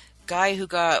guy who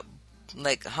got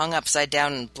like hung upside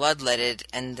down and bloodletted,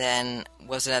 and then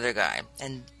was another guy,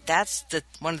 and that's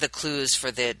one of the clues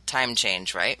for the time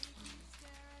change, right?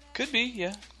 Could be,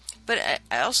 yeah. But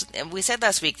I also, we said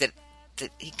last week that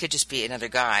he could just be another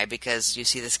guy because you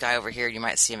see this guy over here, you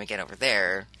might see him again over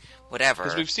there, whatever.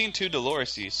 Because we've seen two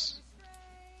Doloreses.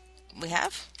 We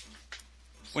have?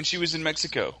 When she was in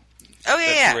Mexico. Oh,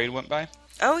 yeah, that parade went by.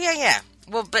 Oh, yeah.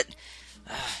 Well, but,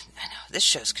 I know, this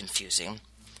show's confusing.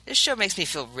 This show makes me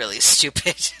feel really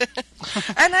stupid.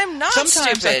 And I'm not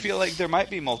sometimes stupid. I feel like there might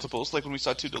be multiples, like when we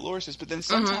saw two Doloreses, but then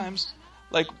sometimes,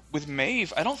 like with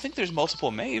Maeve, I don't think there's multiple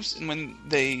Maeves, and when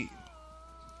they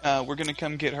were going to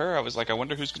come get her, I was like, I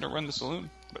wonder who's going to run the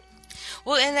saloon. But...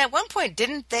 Well, and at one point,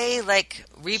 didn't they, like,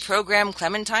 reprogram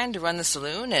Clementine to run the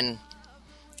saloon and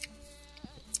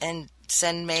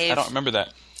send Maeve... I don't remember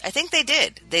that. I think they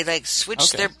did. They like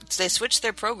switched Okay. they switched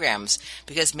their programs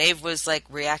because Maeve was like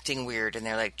reacting weird, and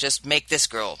they're like, just make this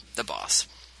girl the boss.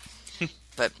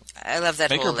 But I love that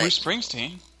Make whole her Bruce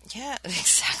Springsteen. Yeah,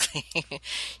 exactly.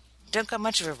 Don't got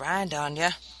much of a rind on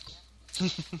ya.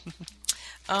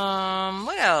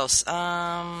 What else?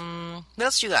 What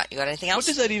else you got? You got anything else? What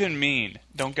does that even mean?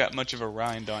 Don't got much of a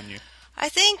rind on you. I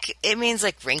think it means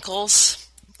like wrinkles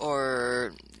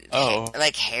or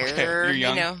like hair. You're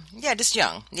young? You know, yeah, just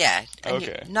young. Yeah, and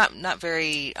okay. Not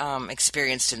very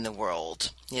experienced in the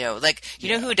world. You know, like you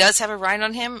know who does have a rind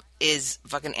on him is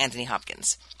fucking Anthony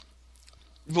Hopkins.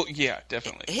 Well, yeah,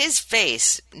 definitely. His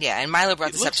face, yeah, and Milo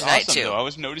brought this up tonight awesome, too. Though. I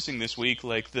was noticing this week,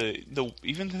 like the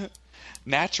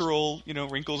natural,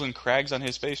 wrinkles and crags on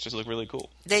his face just look really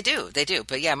cool. They do.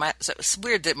 But yeah, so it's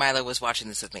weird that Milo was watching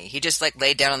this with me. He just like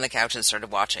laid down on the couch and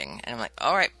started watching, and I'm like,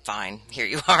 all right, fine, here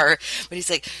you are. But he's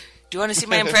like, do you want to see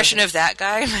my impression of that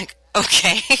guy? I'm like,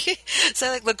 okay. So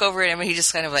I like look over at him, and he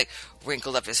just kind of like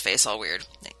wrinkled up his face all weird.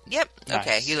 Like, yep, nice.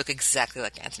 Okay, you look exactly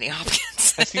like Anthony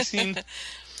Hopkins.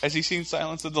 Has he seen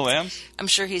Silence of the Lambs? I'm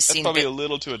sure he's That's seen. Probably a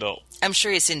little too adult. I'm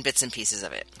sure he's seen bits and pieces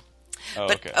of it. Oh,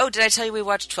 but, okay. Oh, did I tell you we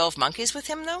watched 12 Monkeys with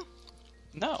him, though?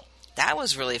 No. That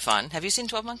was really fun. Have you seen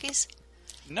 12 Monkeys?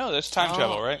 No, that's time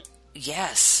travel, right?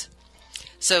 Yes.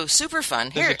 So, super fun.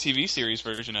 There's a TV series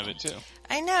version of it, too.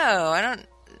 I know. I don't...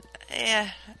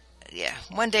 Yeah.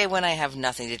 One day when I have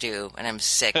nothing to do and I'm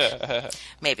sick,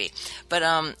 maybe.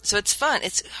 But, so it's fun.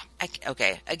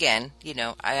 Okay, again,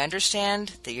 I understand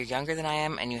that you're younger than I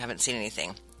am and you haven't seen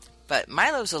anything. But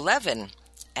Milo's 11,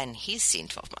 and he's seen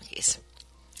 12 Monkeys.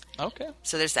 Okay.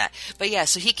 So there's that. But yeah,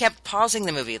 so he kept pausing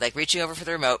the movie, like reaching over for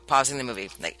the remote, pausing the movie.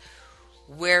 Like,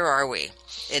 where are we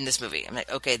in this movie? I'm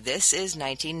like, okay, this is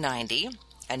 1990,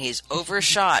 and he's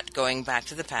overshot going back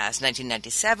to the past.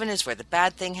 1997 is where the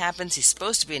bad thing happens. He's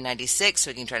supposed to be in 96,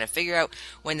 so we can try to figure out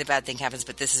when the bad thing happens,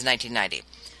 but this is 1990.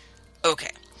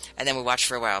 Okay. And then we watch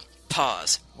for a while.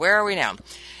 Pause. Where are we now?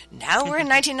 Now we're in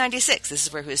 1996. This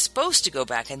is where he was supposed to go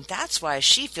back, and that's why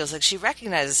she feels like she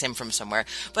recognizes him from somewhere.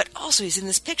 But also, he's in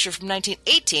this picture from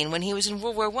 1918 when he was in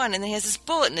World War I, and then he has this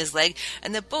bullet in his leg,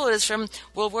 and the bullet is from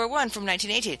World War I from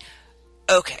 1918.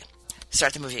 Okay,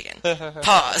 start the movie again.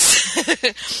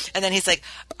 Pause. And then he's like,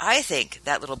 I think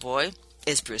that little boy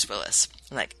is Bruce Willis.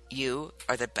 I'm like, you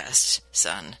are the best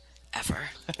son ever.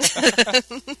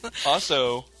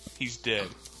 Also, he's dead.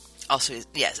 Also,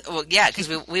 yes. Well, yeah, because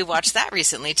we watched that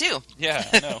recently, too. Yeah,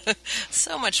 I know.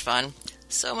 So much fun.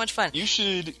 So much fun. You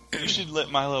should let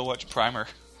Milo watch Primer.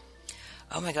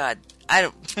 Oh, my God.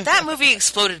 That movie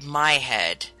exploded my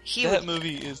head. That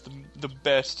movie is the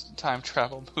best time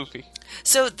travel movie.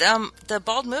 So, the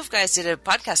Bald Move guys did a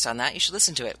podcast on that. You should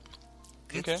listen to it.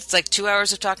 Okay. It's like 2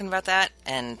 hours of talking about that,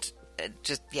 and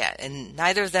and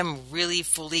neither of them really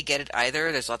fully get it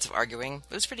either. There's lots of arguing.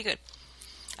 It was pretty good.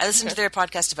 I listened to their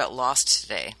podcast about Lost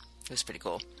today. It was pretty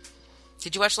cool.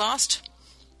 Did you watch Lost?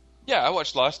 Yeah, I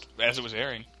watched Lost as it was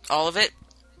airing. All of it?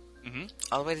 Mm-hmm.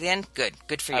 All the way to the end? Good.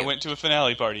 Good for you. I went to a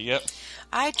finale party, yep.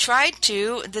 I tried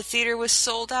to. The theater was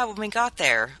sold out when we got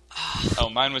there. Oh,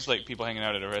 mine was like people hanging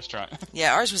out at a restaurant.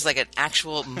 Yeah, ours was like an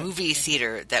actual movie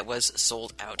theater that was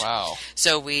sold out. Wow.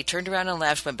 So we turned around and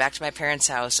left, went back to my parents'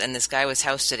 house, and this guy was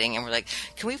house sitting, and we're like,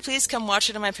 can we please come watch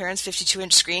it on my parents'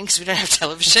 52-inch screen because we don't have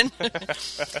television?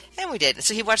 And we did.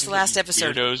 So he watched the last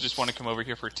episode. Weirdos just want to come over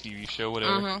here for a TV show,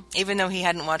 whatever. Mm-hmm. Even though he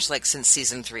hadn't watched like since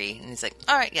season 3. And he's like,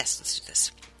 all right, yes, let's do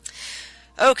this.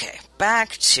 Okay,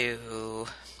 back to...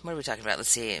 What are we talking about? Let's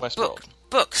see. Westworld.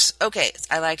 Books. Okay,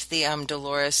 I liked the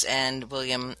Dolores and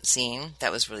William scene.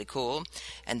 That was really cool.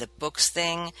 And the books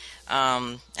thing.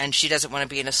 And she doesn't want to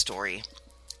be in a story.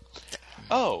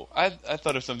 Oh, I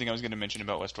thought of something I was going to mention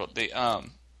about Westworld. They,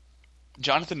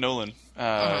 Jonathan Nolan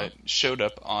showed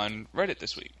up on Reddit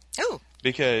this week. Oh.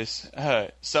 Because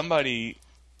somebody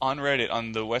on Reddit,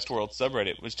 on the Westworld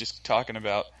subreddit, was just talking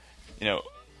about,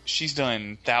 she's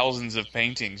done thousands of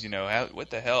paintings,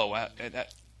 what the hell?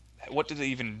 what do they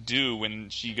even do when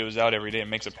she goes out every day and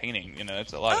makes a painting? You know,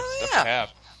 it's a lot of stuff yeah. to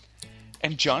have.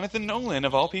 And Jonathan Nolan,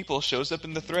 of all people, shows up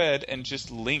in the thread and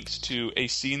just links to a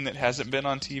scene that hasn't been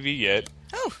on TV yet,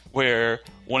 where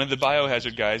one of the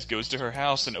Biohazard guys goes to her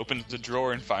house and opens a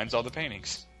drawer and finds all the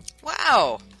paintings.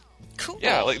 Wow. Cool.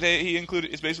 Yeah, like he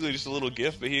included, it's basically just a little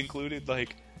GIF, but he included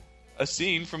like a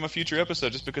scene from a future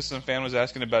episode just because some fan was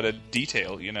asking about a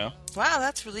detail, you know? Wow,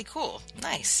 that's really cool.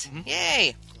 Nice.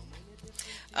 Yay.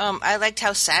 I liked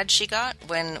how sad she got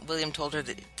when William told her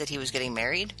that he was getting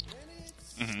married.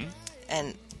 Mm-hmm.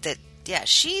 And that, yeah,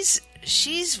 she's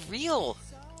real.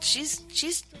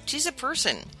 She's a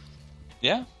person.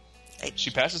 Yeah.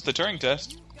 She passes the Turing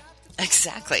test.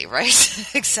 Exactly,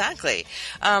 right? Exactly.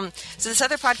 So this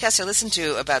other podcast I listened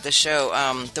to about the show,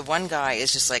 the one guy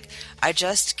is just like, I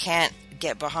just can't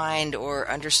get behind or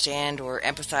understand or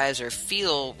empathize or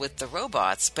feel with the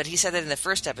robots. But he said that in the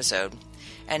first episode,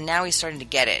 and now he's starting to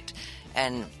get it.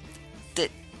 And that,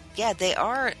 yeah,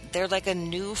 they're like a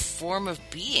new form of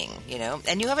being, you know?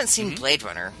 And you haven't seen Blade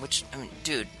Runner, which, I mean,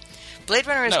 dude, Blade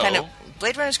Runner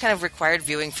is kind of required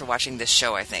viewing for watching this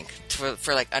show, I think,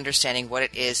 for like understanding what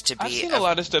it is to be. I've seen a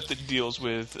lot of stuff that deals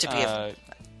with to be a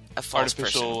false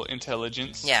artificial person.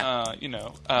 Intelligence. Yeah,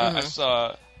 I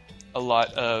saw a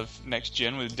lot of Next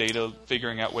Gen with Data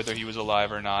figuring out whether he was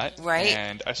alive or not. Right.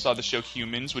 And I saw the show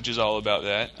Humans, which is all about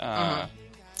that.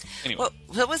 Anyway. Well,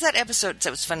 what was that episode? So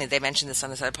it was funny, they mentioned this on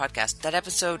this other podcast. That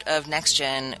episode of Next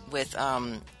Gen with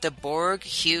the Borg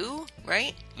Hugh,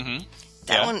 right? Mm-hmm.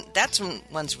 That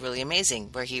one's really amazing,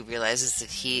 where he realizes that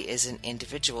he is an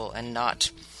individual and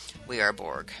not we are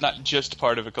Borg. Not just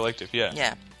part of a collective,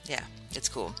 yeah. Yeah, it's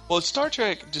cool. Well, Star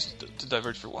Trek, just to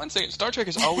diverge for 1 second, Star Trek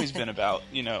has always been about,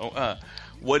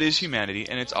 what is humanity,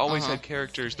 and it's always had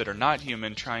characters that are not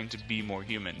human trying to be more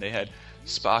human. They had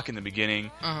Spock in the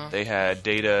beginning, they had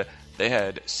Data, they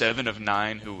had Seven of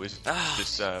Nine, who was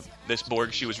this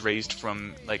Borg. She was raised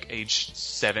from like age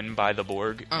 7 by the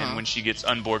Borg, and when she gets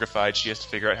unborgified, she has to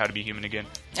figure out how to be human again.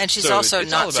 And she's also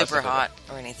not super hot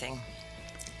or anything.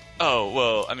 Oh,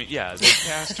 well, I mean, yeah, they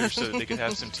cast her so that they could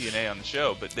have some TNA on the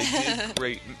show, but they did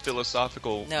great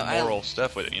philosophical, moral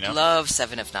stuff with it, you know? I love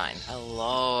Seven of Nine. I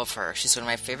love her. She's one of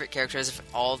my favorite characters of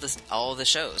all the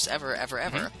shows, ever.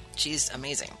 She's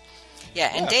amazing.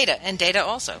 Yeah, and Data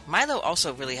also. Milo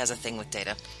also really has a thing with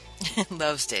Data.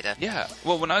 Loves Data. Yeah.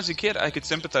 Well, when I was a kid, I could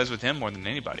sympathize with him more than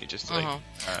anybody. Just like,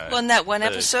 well, in that one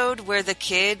episode where the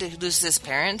kid loses his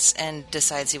parents and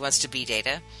decides he wants to be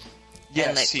Data.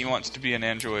 Yes, and, he wants to be an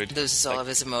android. Loses all of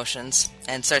his emotions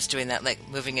and starts doing that, like,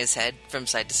 moving his head from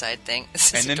side to side thing.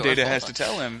 And then Data has to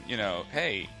tell him,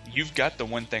 hey, you've got the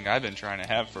one thing I've been trying to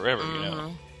have forever,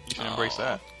 You should embrace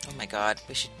that. Oh, my God.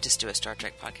 We should just do a Star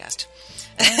Trek podcast.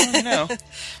 I'd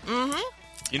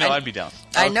be down.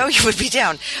 I know you would be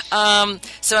down.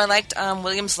 So I liked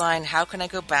William's line, how can I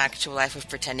go back to a life of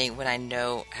pretending when I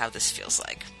know how this feels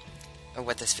like? Or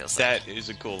what this feels like. That is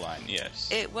a cool line, yes.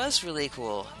 It was really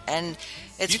cool. And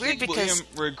it's weird because... Do you think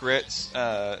William regrets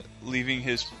leaving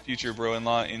his future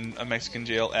bro-in-law in a Mexican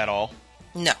jail at all?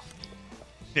 No.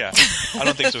 Yeah, I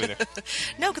don't think so either.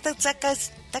 No, because that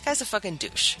guy's a fucking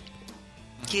douche.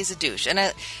 He's a douche, and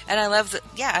I love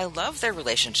I love their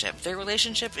relationship. Their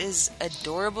relationship is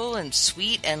adorable and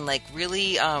sweet and like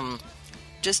really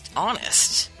just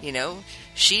honest.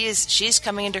 She's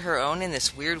coming into her own in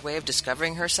this weird way of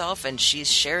discovering herself, and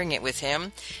she's sharing it with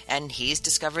him, and he's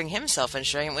discovering himself and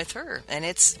sharing it with her. And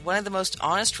it's one of the most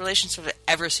honest relationships I've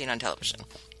ever seen on television.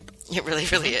 It really,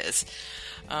 really is.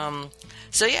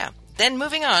 So yeah. Then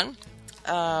moving on,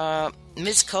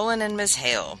 Ms. Cullen and Ms.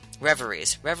 Hale.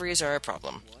 Reveries. Reveries are a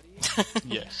problem.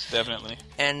 Yes, definitely.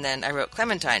 And then I wrote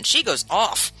Clementine. She goes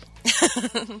off.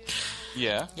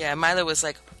 Yeah. Yeah, Milo was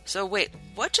like, so wait,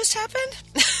 what just happened?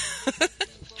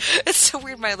 It's so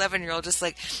weird. My 11-year-old just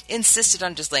like insisted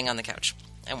on just laying on the couch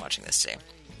and watching this today.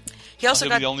 He also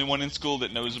got the only one in school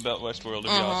that knows about Westworld. It'd be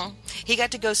awesome. He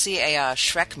got to go see a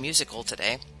Shrek musical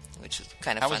today, which was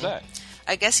kind of fun. How was that?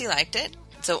 I guess he liked it.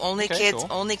 So only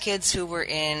kids who were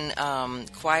in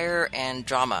choir and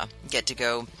drama get to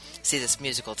go see this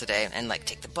musical today and like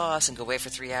take the bus and go away for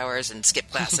 3 hours and skip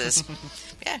classes.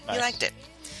 Yeah, nice. He liked it.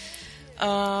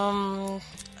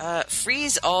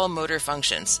 Freeze all motor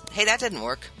functions. Hey, that didn't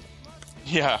work.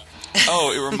 Yeah.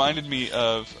 Oh, it reminded me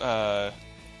of I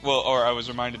was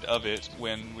reminded of it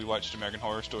when we watched American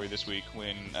Horror Story this week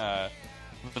when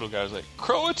little guy was like,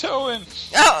 Croatoan!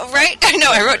 Oh, right? I know,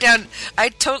 I wrote down,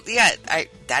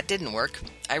 that didn't work.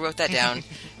 I wrote that down.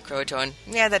 Croatoan.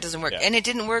 Yeah, that doesn't work. Yeah. And it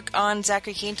didn't work on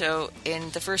Zachary Quinto in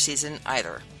the first season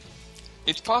either.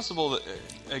 It's possible that,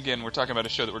 again, we're talking about a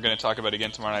show that we're going to talk about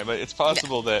again tomorrow night, but it's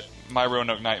possible that My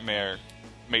Roanoke Nightmare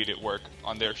made it work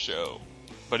on their show,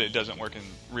 but it doesn't work in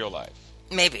real life.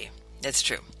 Maybe. That's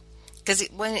true. Because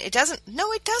when it doesn't...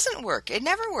 No, it doesn't work. It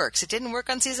never works. It didn't work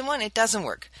on season 1. It doesn't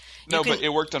work. But it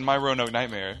worked on My Roanoke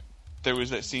Nightmare. There was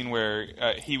that scene where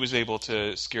he was able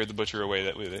to scare the butcher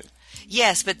away with it.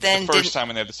 Yes, but then... The first time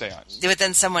when they had the seance. But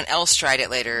then someone else tried it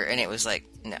later, and it was like,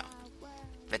 no.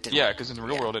 That didn't work. Because in the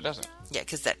real world it doesn't. Yeah,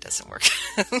 because that doesn't work.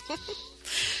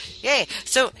 Yay.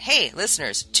 So, hey,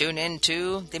 listeners, tune in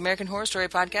to the American Horror Story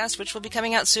podcast, which will be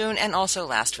coming out soon, and also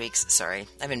last week's. Sorry,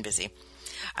 I've been busy.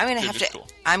 I'm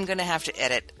going to have to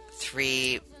edit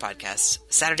 3 podcasts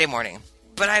Saturday morning,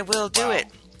 but I will do it.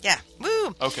 Yeah.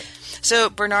 Woo. Okay. So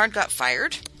Bernard got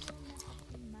fired.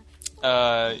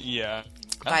 Yeah.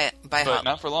 By but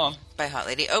not for long. By Hot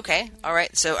Lady. Okay. All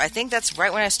right. So I think that's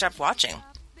right when I stopped watching.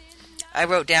 I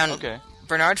wrote down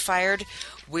Bernard fired,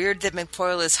 weird that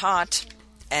McPoyle is hot,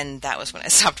 and that was when I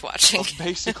stopped watching. Well,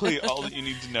 basically, all that you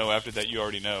need to know after that you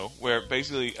already know. Where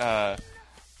basically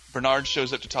Bernard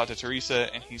shows up to talk to Teresa,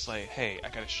 and he's like, hey, I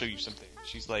got to show you something.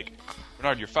 She's like,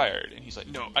 Bernard, you're fired. And he's like,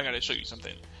 no, I got to show you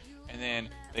something. And then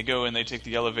they go and they take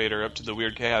the elevator up to the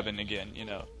weird cabin again,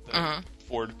 that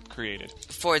Ford created.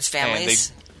 Ford's family's.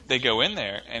 And they go in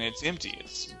there, and it's empty.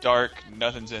 It's dark.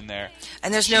 Nothing's in there.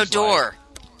 And there's no door.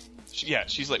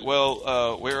 She's like,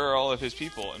 well, where are all of his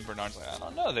people? And Bernard's like, I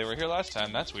don't know. They were here last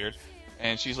time. That's weird.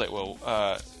 And she's like,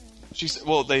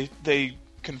 they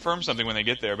confirm something when they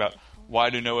get there about why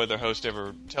do no other host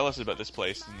ever tell us about this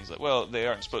place? And he's like, well,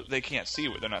 they can't see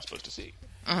what they're not supposed to see.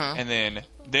 And then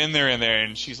they're in there,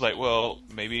 and she's like, well,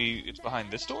 maybe it's behind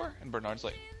this door? And Bernard's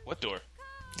like, what door?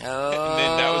 Oh. And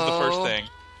then that was the first thing.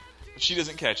 But she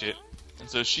doesn't catch it. And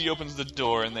so she opens the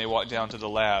door, and they walk down to the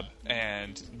lab,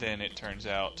 and then it turns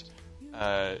out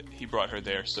he brought her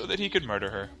there so that he could murder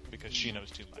her because she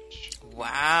knows too much.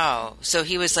 Wow. So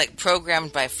he was like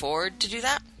programmed by Ford to do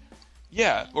that?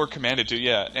 Yeah, or commanded to,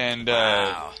 yeah. And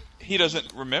wow. He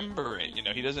doesn't remember it.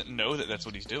 He doesn't know that that's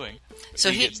what he's doing.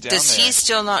 So does he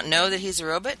still not know that he's a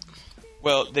robot?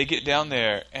 Well, they get down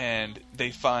there, and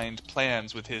they find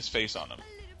plans with his face on them.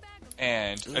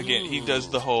 And, again, he does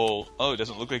the whole, it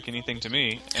doesn't look like anything to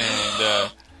me.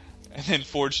 And then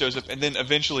Ford shows up, and then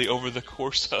eventually over the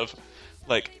course of,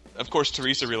 of course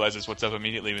Teresa realizes what's up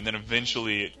immediately, and then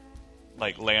eventually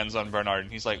it, lands on Bernard,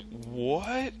 and he's like,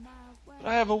 what?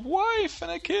 I have a wife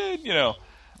and a kid,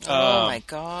 Oh, my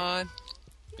God.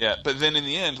 Yeah, but then in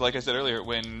the end, like I said earlier,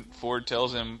 when Ford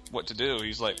tells him what to do,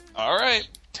 he's like, all right,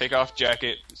 take off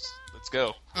jacket, let's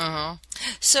go.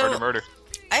 So, murder.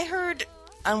 I heard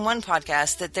on one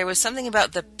podcast that there was something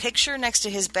about the picture next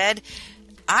to his bed.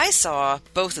 I saw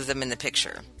both of them in the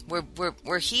picture.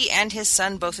 Were he and his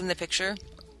son both in the picture?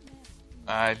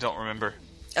 I don't remember.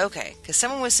 Okay, because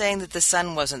someone was saying that the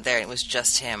son wasn't there, it was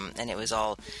just him, and it was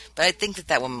all... But I think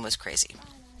that woman was crazy,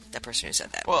 that person who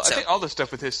said that. Well, I think all the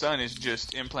stuff with his son is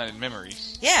just implanted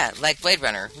memories. Yeah, like Blade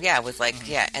Runner. Yeah, with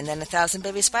and then 1,000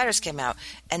 baby spiders came out,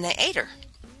 and they ate her.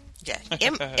 Yeah,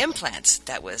 implants.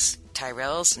 That was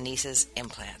Tyrell's niece's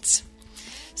implants.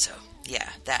 So, yeah,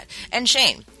 that. And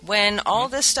Shane, when all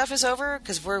this stuff is over,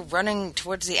 because we're running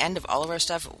towards the end of all of our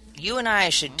stuff, you and I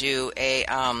should do a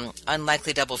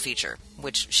unlikely double feature,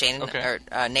 which Trent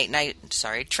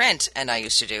and I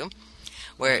used to do,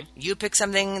 where you pick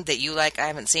something that you like I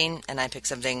haven't seen, and I pick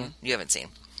something you haven't seen.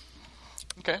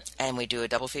 Okay. And we do a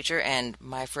double feature, and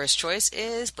my first choice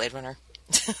is Blade Runner.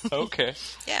 Okay.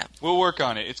 Yeah. We'll work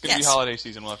on it. It's going to be holiday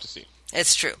season. We'll have to see.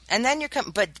 It's true. And then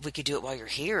but we could do it while you're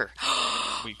here.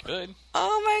 We could.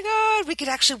 Oh my God. We could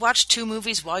actually watch 2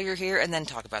 movies while you're here and then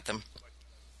talk about them.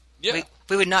 Yeah.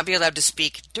 We would not be allowed to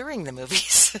speak during the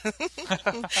movies.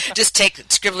 Just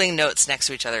scribbling notes next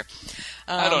to each other.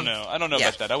 I don't know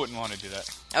about that. I wouldn't want to do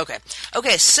that.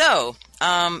 Okay, so,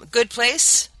 Good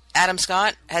Place. Adam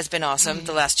Scott has been awesome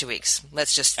the last 2 weeks.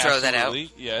 Let's just throw that out.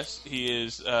 Yes. He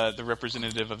is the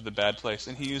representative of the bad place,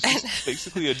 and he is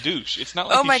basically a douche. It's not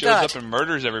like he shows up and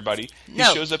murders everybody. He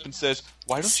shows up and says,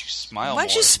 why don't you smile more? Why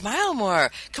don't you smile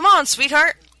more? Come on,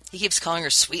 sweetheart. He keeps calling her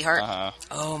sweetheart.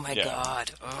 Oh, my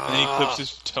God. Oh. And then he clips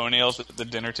his toenails at the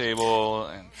dinner table.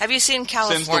 And have you seen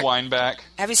California? Sends the wine back.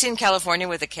 Have you seen California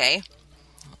with a K?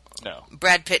 No.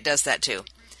 Brad Pitt does that, too.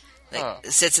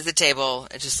 Sits at the table,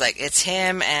 it's just it's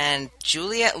him and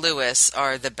Juliette Lewis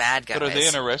are the bad guys. But are they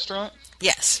in a restaurant?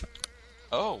 Yes.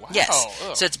 Oh, wow. Yes.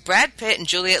 Oh. So it's Brad Pitt and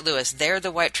Juliette Lewis. They're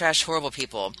the white trash horrible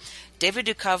people. David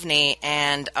Duchovny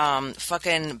and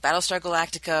fucking Battlestar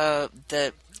Galactica,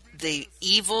 the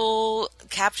evil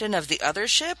captain of the other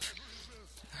ship.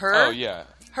 Her. Oh, yeah.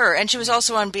 Her. And she was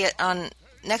also on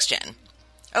Next Gen.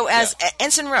 Oh, as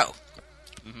Ensign Rowe.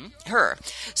 Her.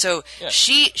 So Yeah.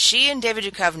 she and David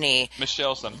Duchovny,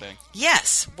 Michelle something.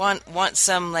 yes, want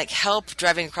some like help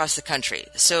driving across the country.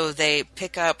 So they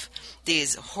pick up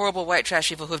these horrible white trash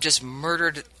people who have just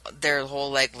murdered their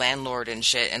whole like landlord and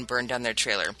shit and burned down their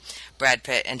trailer. Brad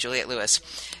Pitt and Juliette Lewis.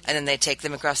 And then they take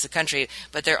them across the country,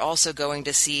 but they're also going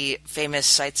to see famous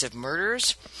sites of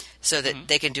murders so that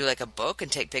they can do like a book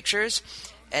and take pictures.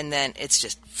 And then it's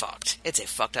just fucked. It's a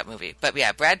fucked up movie. But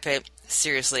yeah, Brad Pitt,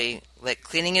 seriously, like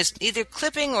either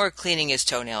clipping or cleaning his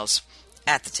toenails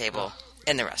at the table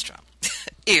in the restaurant.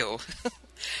 Ew.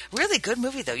 Really good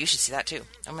movie, though. You should see that, too.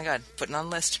 Oh, my God. Putting on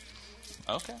the list.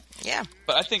 Okay. Yeah.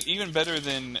 But I think even better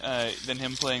than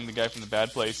him playing the guy from The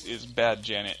Bad Place is Bad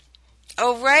Janet.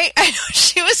 Oh, right? I know.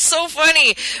 She was so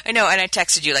funny. I know. And I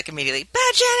texted you, like, immediately,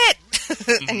 Bad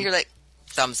Janet! And you're like,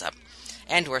 thumbs up.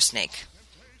 And or Snake.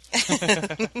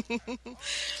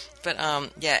 But,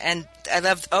 yeah. And I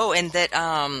loved, and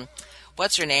that,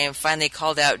 what's her name, finally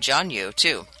called out John Yu,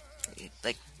 too.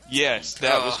 Like, yes,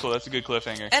 that was cool. That's a good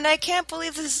cliffhanger. and I can't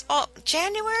believe this is all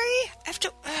January? I have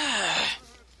to...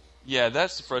 Yeah,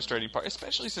 that's the frustrating part,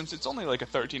 especially since it's only like a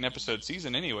 13-episode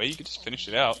season anyway. You could just finish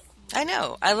it out. I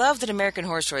know. I love that American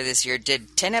Horror Story this year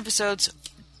did 10 episodes,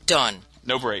 done.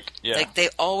 No break, yeah. Like, they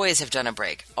always have done a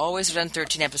break. Always have done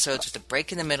 13 episodes with a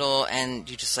break in the middle, and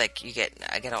you just, like,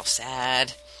 I get all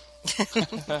sad.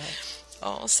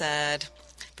 All sad.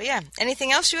 But yeah,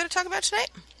 anything else you want to talk about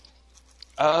tonight?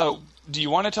 Do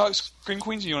you want to talk Scream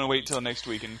Queens, or do you want to wait till next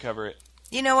week and cover it?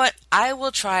 You know what? I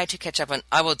will try to catch up on...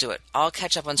 I will do it. I'll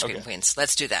catch up on Scream Okay. Queens.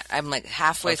 Let's do that. I'm, like,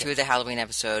 halfway through the Halloween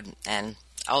episode, and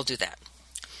I'll do that.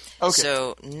 Okay.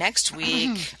 So, next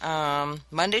week,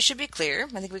 Monday should be clear.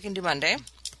 I think we can do Monday.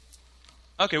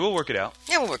 Okay, we'll work it out.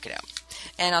 Yeah, we'll work it out.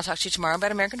 And I'll talk to you tomorrow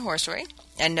about American Horror Story.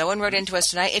 And no one wrote into us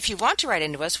tonight. If you want to write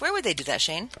into us, where would they do that,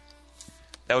 Shane?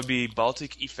 That would be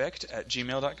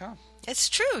balticeffect@gmail.com. It's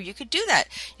true. You could do that.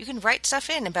 You can write stuff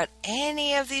in about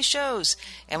any of these shows.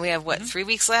 And we have, 3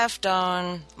 weeks left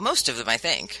on most of them, I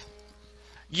think.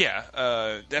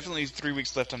 Yeah, definitely 3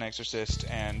 weeks left on Exorcist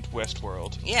and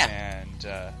Westworld. Yeah. And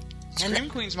Scream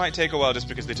Queens might take a while just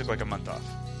because they took like a month off.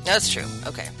 That's true.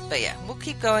 Okay. But yeah, we'll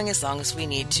keep going as long as we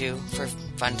need to for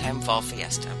Funtime Fall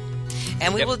Fiesta.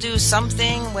 And we will do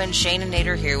something when Shane and Nate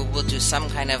are here. We'll do some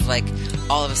kind of like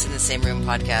all of us in the same room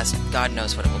podcast. God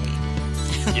knows what it will be.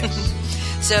 Yes.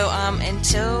 So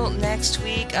until next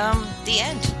week, the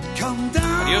end. Come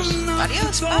down. Adios.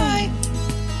 Adios. Bye.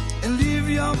 And leave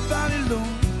your body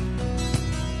alone.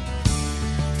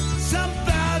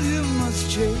 Somebody must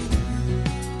change.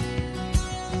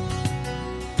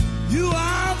 You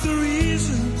are the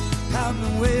reason I've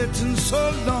been waiting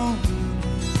so long.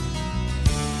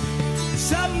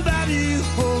 Somebody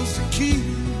holds the key.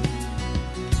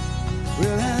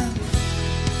 Well, I'm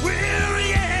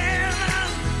weary and I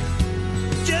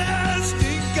just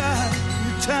ain't got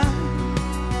the time.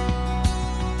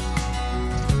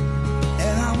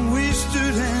 And I'm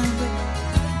wasted and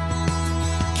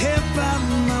can't find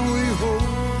my way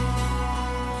home.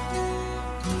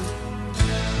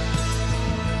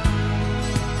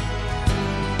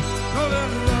 No, no,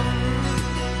 no.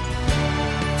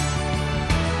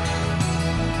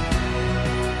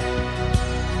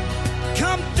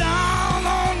 Come down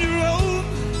on your road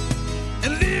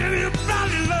and live your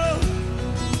bloody love.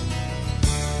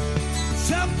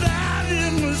 Somebody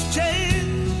must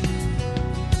change.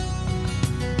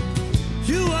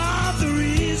 You are the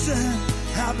reason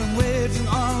I've been waiting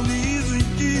all these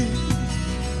years.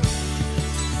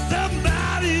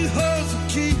 Somebody holds the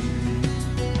key.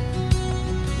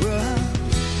 Well, I'm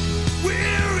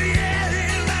weary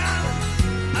and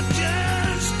I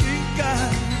just ain't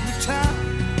got the time.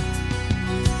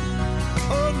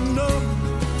 Oh no,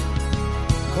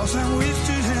 'cause I'm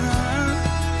wasted and I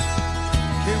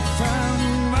can't find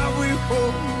my way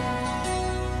home.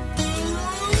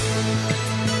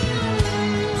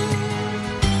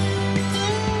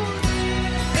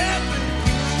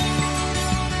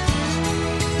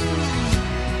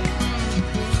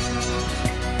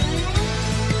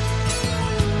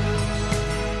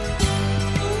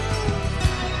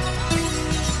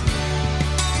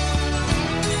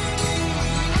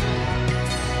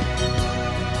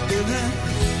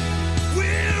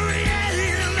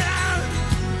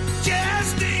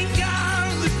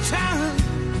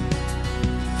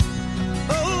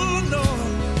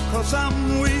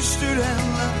 I'm wasted and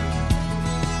I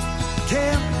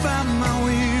can't find my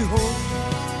way